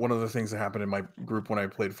one of the things that happened in my group when I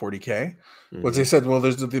played 40K was they said, well,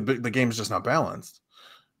 there's the game's just not balanced.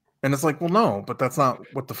 And it's like, well, no, but that's not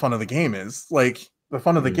what the fun of the game is. Like the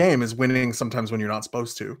fun of the game is winning sometimes when you're not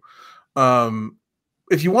supposed to.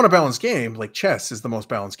 If you want a balanced game, like chess is the most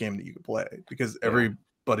balanced game that you can play because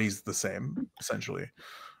everybody's the same essentially.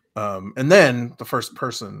 And then the first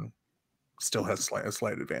person still has a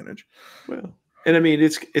slight advantage. Well, and I mean,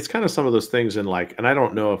 it's kind of some of those things in like, and I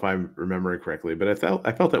don't know if I'm remembering correctly, but I felt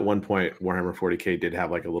at one point Warhammer 40K did have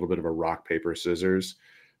like a little bit of a rock paper scissors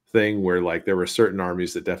thing where like there were certain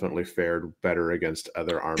armies that definitely fared better against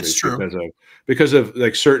other It's armies true. because of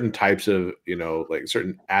like certain types of, you know, like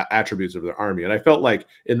certain attributes of the army. And I felt like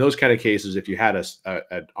in those kind of cases, if you had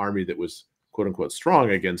an army that was quote unquote strong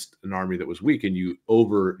against an army that was weak, and you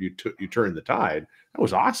turned the tide, that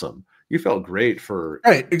was awesome. You felt great for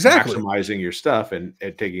Right, exactly. maximizing your stuff and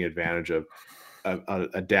taking advantage of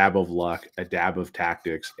a dab of luck, a dab of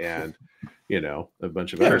tactics, and, you know, a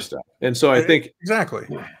bunch of other stuff. And so I think exactly.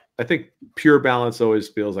 I think pure balance always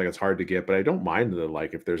feels like it's hard to get, but I don't mind the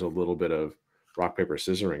like if there's a little bit of rock paper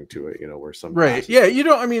scissoring to it, you know, where some Right. classes. Yeah, you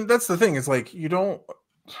don't. I mean, that's the thing. It's like you don't.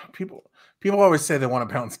 People always say they want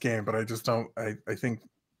a balanced game, but I just don't. I think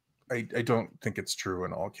I don't think it's true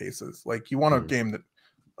in all cases. Like you want a game that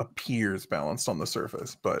appears balanced on the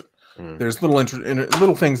surface, but there's little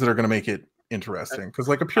things that are going to make it interesting. Because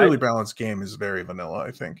like a purely balanced game is very vanilla,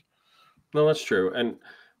 I think. No, that's true. And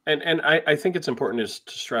I think it's important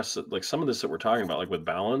to stress that like some of this that we're talking about, like with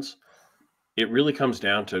balance, it really comes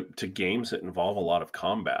down to games that involve a lot of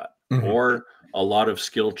combat or a lot of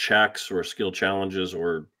skill checks or skill challenges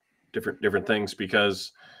or different things.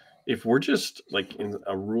 Because if we're just like in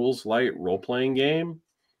a rules light role-playing game,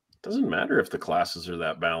 it doesn't matter if the classes are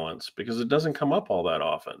that balanced because it doesn't come up all that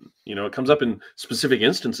often. You know, it comes up in specific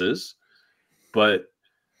instances, but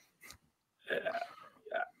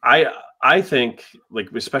I think,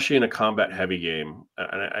 like, especially in a combat heavy game,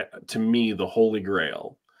 to me, the holy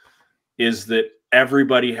grail is that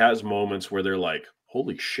everybody has moments where they're like,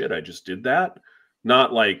 holy shit, I just did that.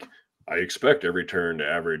 Not like, I expect every turn to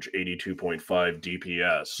average 82.5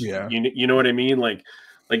 DPS. Yeah. You know what I mean? Like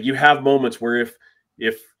you have moments where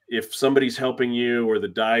if somebody's helping you or the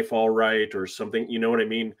die fall right or something, you know what I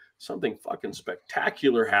mean? Something fucking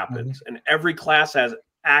spectacular happens and every class has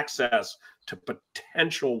access to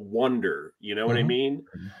potential wonder. You know what I mean?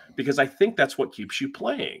 Because I think that's what keeps you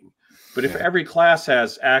playing. But if every class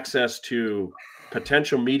has access to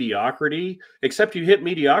potential mediocrity, except you hit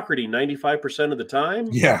mediocrity 95% of the time.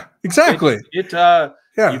 Yeah, exactly. You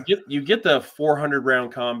get the 400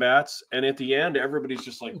 round combats, and at the end, everybody's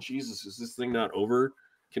just like, Jesus, is this thing not over?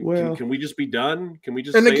 Can we just be done? Can we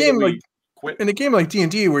just in say a game that we like quit? In a game like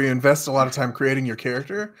D&D where you invest a lot of time creating your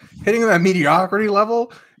character, hitting that mediocrity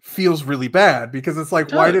level feels really bad because it's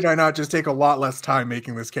like, why did I not just take a lot less time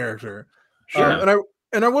making this character? Sure.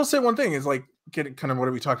 And I will say one thing is like getting kind of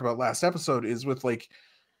what we talked about last episode is with like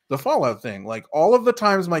the Fallout thing. Like all of the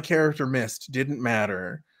times my character missed didn't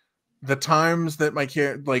matter. The times that my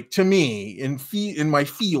character, like to me in my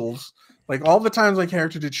fields, like all the times my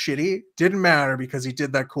character did shitty didn't matter because he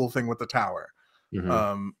did that cool thing with the tower.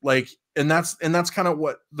 Like, and that's kind of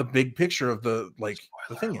what the big picture of the like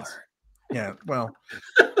the thing is. Yeah, well,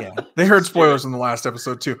 yeah, they heard spoilers in the last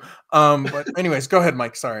episode too. But anyways, go ahead,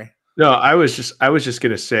 Mike. Sorry. No, I was just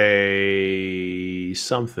gonna say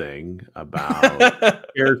something about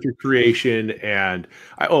character creation, and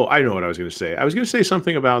I know what I was gonna say. I was gonna say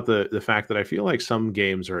something about the fact that I feel like some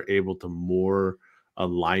games are able to more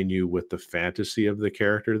align you with the fantasy of the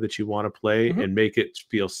character that you want to play and make it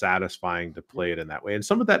feel satisfying to play it in that way. And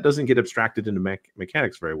some of that doesn't get abstracted into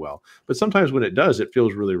mechanics very well, but sometimes when it does, it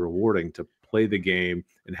feels really rewarding to play the game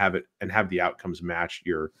and have the outcomes match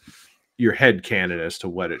your head canon as to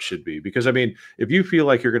what it should be. Because I mean, if you feel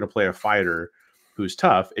like you're going to play a fighter who's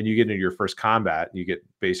tough and you get into your first combat and you get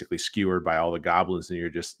basically skewered by all the goblins and you're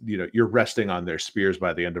just, you know, you're resting on their spears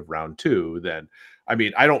by the end of round 2, then I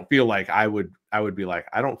mean, I don't feel like I would be like,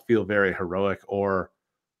 I don't feel very heroic or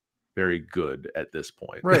very good at this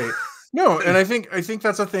point. Right. No, and I think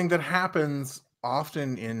that's a thing that happens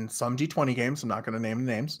often in some D20 games. I'm not going to name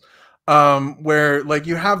the names. Where like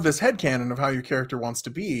you have this headcanon of how your character wants to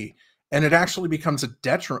be, and it actually becomes a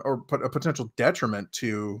detriment or a potential detriment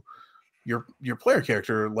to your player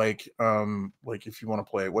character. Like if you want to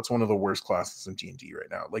play, what's one of the worst classes in D&D right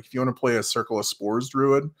now? Like if you want to play a Circle of Spores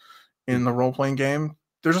druid in the role-playing game,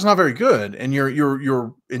 they're just not very good, and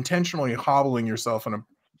you're intentionally hobbling yourself in a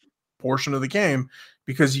portion of the game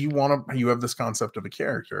because you have this concept of a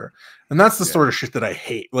character, and that's the sort of shit that I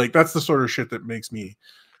hate. Like that's the sort of shit that makes me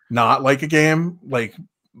not like a game, like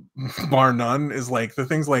bar none, is like the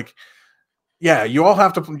things like, yeah, you all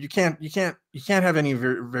have to, you can't have any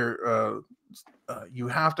you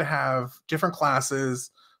have to have different classes.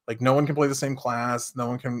 Like no one can play the same class. No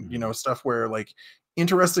one can, stuff where like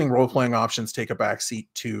interesting role-playing options take a backseat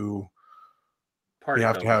to Party you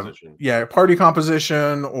have composition. to have party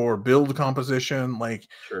composition or build composition. Like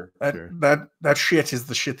Sure. that shit is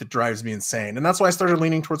the shit that drives me insane. And that's why I started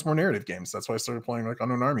leaning towards more narrative games. That's why I started playing like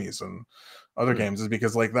Unknown Armies and other games, is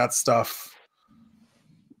because like that stuff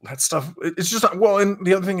it's just well, and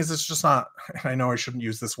the other thing is it's just not, I know I shouldn't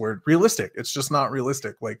use this word, realistic. It's just not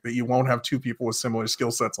realistic, like that you won't have two people with similar skill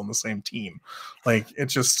sets on the same team. Like it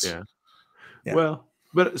just well,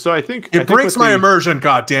 but so I think it breaks my immersion.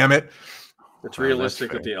 God damn it! It's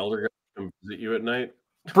realistic that the elder can visit you at night.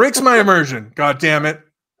 Breaks my immersion. God damn it!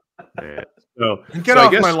 So get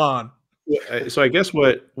off my lawn. So I guess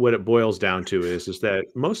what it boils down to is that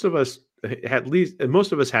most of us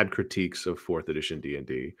had critiques of 4th edition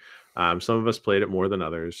D&D. Some of us played it more than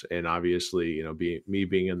others, and obviously, you know,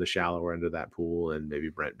 being in the shallower end of that pool, and maybe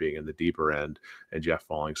Brent being in the deeper end, and Jeff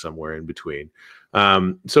falling somewhere in between.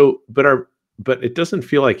 But it doesn't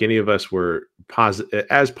feel like any of us were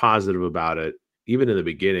as positive about it, even in the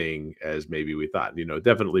beginning, as maybe we thought. You know,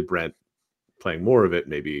 definitely Brent playing more of it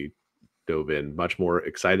maybe dove in much more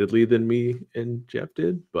excitedly than me and Jeff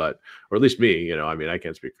did, or at least me, you know, I mean, I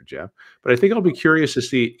can't speak for Jeff, but I think I'll be curious to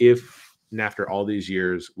see if after all these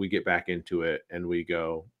years we get back into it and we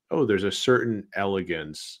go, oh, there's a certain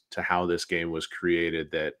elegance to how this game was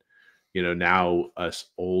created that, you know, now us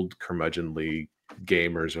old curmudgeonly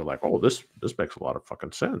gamers are like, oh, this makes a lot of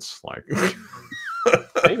fucking sense. Like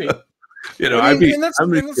maybe. You know, I'm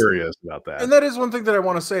curious about that. And that is one thing that I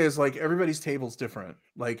want to say is like everybody's table's different.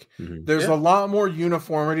 Like there's a lot more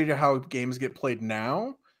uniformity to how games get played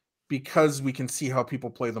now because we can see how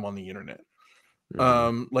people play them on the internet.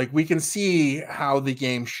 Like we can see how the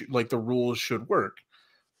game like the rules should work.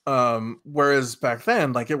 Whereas back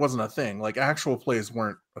then, like it wasn't a thing. Like actual plays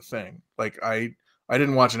weren't a thing. Like I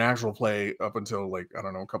didn't watch an actual play up until like, I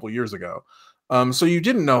don't know, a couple of years ago. So you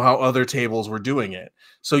didn't know how other tables were doing it.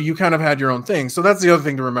 So you kind of had your own thing. So that's the other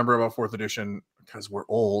thing to remember about 4th edition, because we're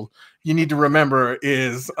old. You need to remember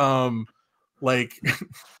is like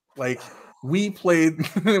we played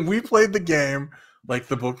the game like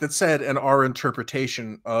the book that said, and our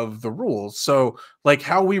interpretation of the rules. So like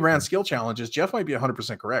how we ran skill challenges, Jeff might be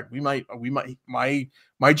 100% correct. My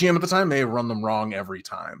GM at the time may have run them wrong every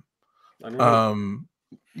time.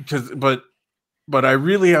 But I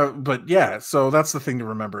really have, but yeah, so that's the thing to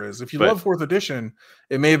remember is if you love 4th edition,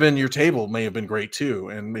 it may have been your table may have been great too,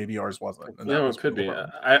 and maybe ours wasn't. And it could be.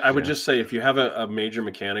 I would just say if you have a major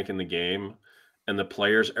mechanic in the game and the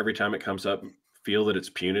players every time it comes up feel that it's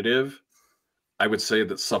punitive, I would say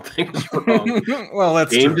that something's wrong. Well,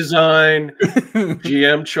 that's game true. design,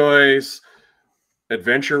 GM choice,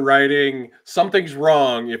 adventure writing, something's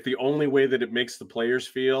wrong if the only way that it makes the players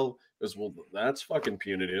feel is, well, that's fucking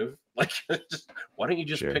punitive. Like, why don't you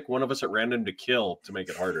just pick one of us at random to kill to make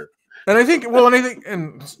it harder? And I think,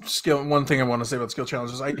 skill. One thing I want to say about skill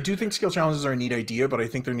challenges, I do think skill challenges are a neat idea, but I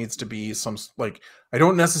think there needs to be some like, I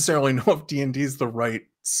don't necessarily know if D&D is the right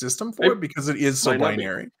system for it because it is so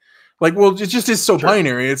binary. Like, well, it just is so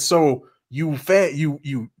binary. It's so you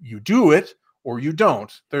do it or you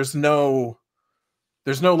don't. There's no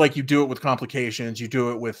like you do it with complications. You do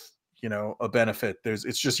it with, you know, a benefit.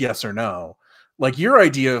 It's just yes or no. Like your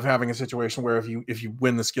idea of having a situation where if you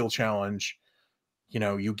win the skill challenge, you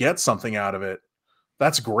know, you get something out of it.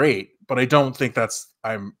 That's great, but I don't think that's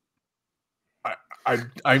I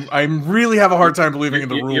really have a hard time believing in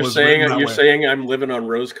the rule. You're saying I'm living on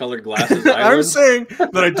rose-colored glasses. I'm saying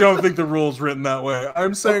that I don't think the rule's written that way.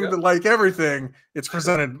 I'm saying that like everything, it's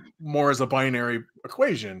presented more as a binary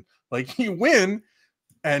equation. Like you win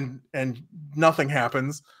and nothing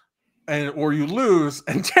happens, or you lose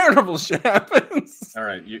and terrible shit happens. All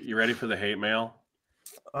right, you ready for the hate mail?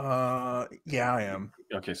 Yeah, I am.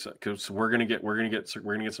 Okay, so we're gonna get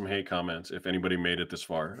some hate comments if anybody made it this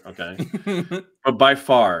far. Okay, but by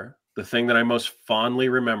far the thing that I most fondly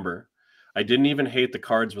remember, I didn't even hate the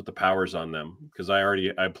cards with the powers on them because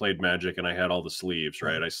I played Magic and I had all the sleeves,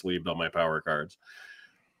 right? I sleeved all my power cards.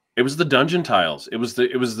 It was the dungeon tiles. It was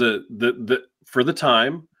the for the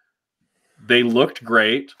time. They looked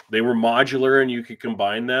great. They were modular and you could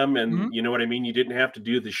combine them. And you know what I mean? You didn't have to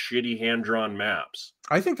do the shitty hand-drawn maps.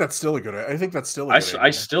 I think that's still a good idea. I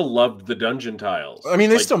still loved the dungeon tiles. I mean,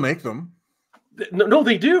 they still make them. No,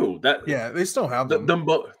 they do. They still have them.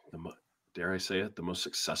 Dare I say it? The most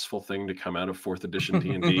successful thing to come out of 4th edition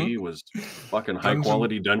D&D was fucking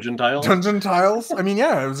high-quality dungeon tiles. Dungeon tiles? I mean,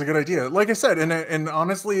 yeah, it was a good idea. Like I said, and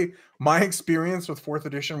honestly, my experience with 4th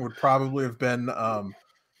edition would probably have been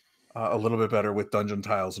a little bit better with dungeon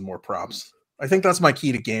tiles and more props. I think that's my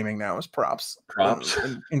key to gaming now is props. Props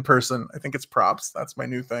in person. I think it's props. That's my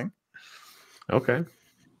new thing. Okay.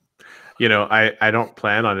 You know, I don't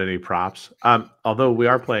plan on any props. Although we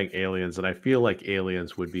are playing Aliens, and I feel like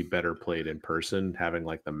Aliens would be better played in person, having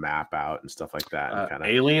like the map out and stuff like that, and kind of.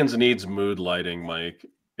 Aliens needs mood lighting, Mike.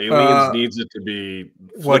 Aliens needs it to be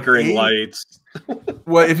flickering lights.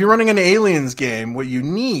 Well, if you're running an Aliens game, what you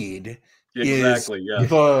need exactly, is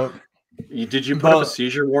Did you put up a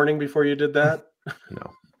seizure warning before you did that?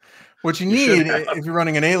 No. What you need if you're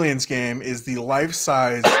running an Aliens game is the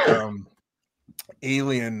life-size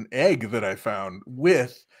alien egg that I found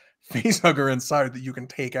with facehugger inside that you can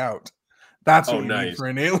take out. That's what you need for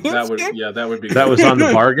an Aliens game. Yeah, that would be. That was on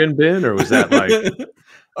the bargain bin, or was that like?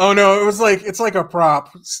 Oh no, it's like a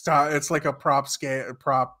prop style. It's like a prop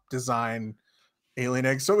design alien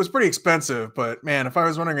egg. So it was pretty expensive, but man, if I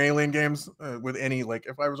was running alien games with any, like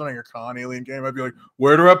if I was running a con alien game, I'd be like,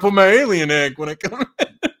 where do I put my alien egg when it comes?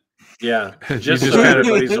 Yeah, just so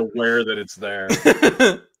everybody's aware that it's there.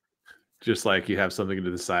 Just like you have something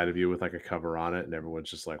to the side of you with like a cover on it, and everyone's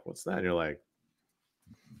just like, "What's that?" And you're like,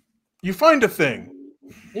 "You find a thing."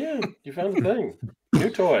 Yeah, you found a thing.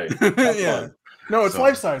 New toy. Yeah. No, it's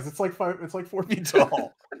life size. It's like 4 feet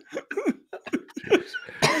tall.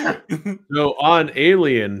 So on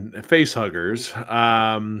Alien Facehuggers,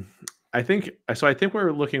 I think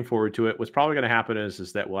we're looking forward to it. What's probably going to happen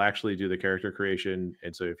is that we'll actually do the character creation,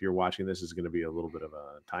 and so if you're watching this, is going to be a little bit of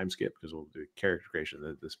a time skip because we'll do character creation.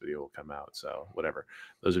 That this video will come out. So whatever.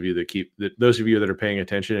 Those of you that are paying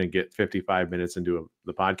attention and get 55 minutes into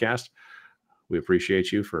the podcast, we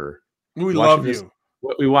appreciate you for. We love you.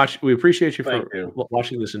 We appreciate you for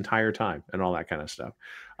watching this entire time and all that kind of stuff.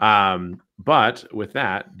 But with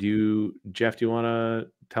that, Jeff, do you want to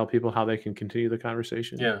tell people how they can continue the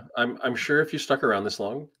conversation? Yeah, I'm sure if you stuck around this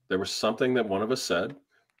long, there was something that one of us said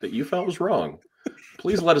that you felt was wrong.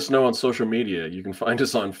 Please let us know on social media. You can find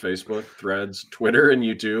us on Facebook, Threads, Twitter, and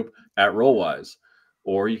YouTube at Rollwise.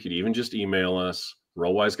 Or you could even just email us,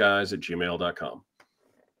 rollwiseguys@gmail.com.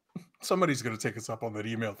 Somebody's going to take us up on that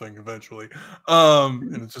email thing eventually.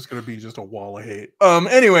 And it's just going to be just a wall of hate.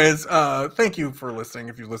 Anyways, thank you for listening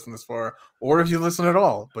if you listen this far, or if you listen at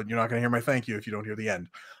all, but you're not going to hear my thank you if you don't hear the end.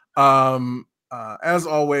 As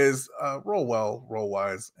always, roll well, roll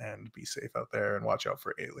wise, and be safe out there and watch out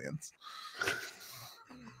for aliens.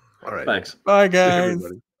 All right. Thanks. Bye, guys.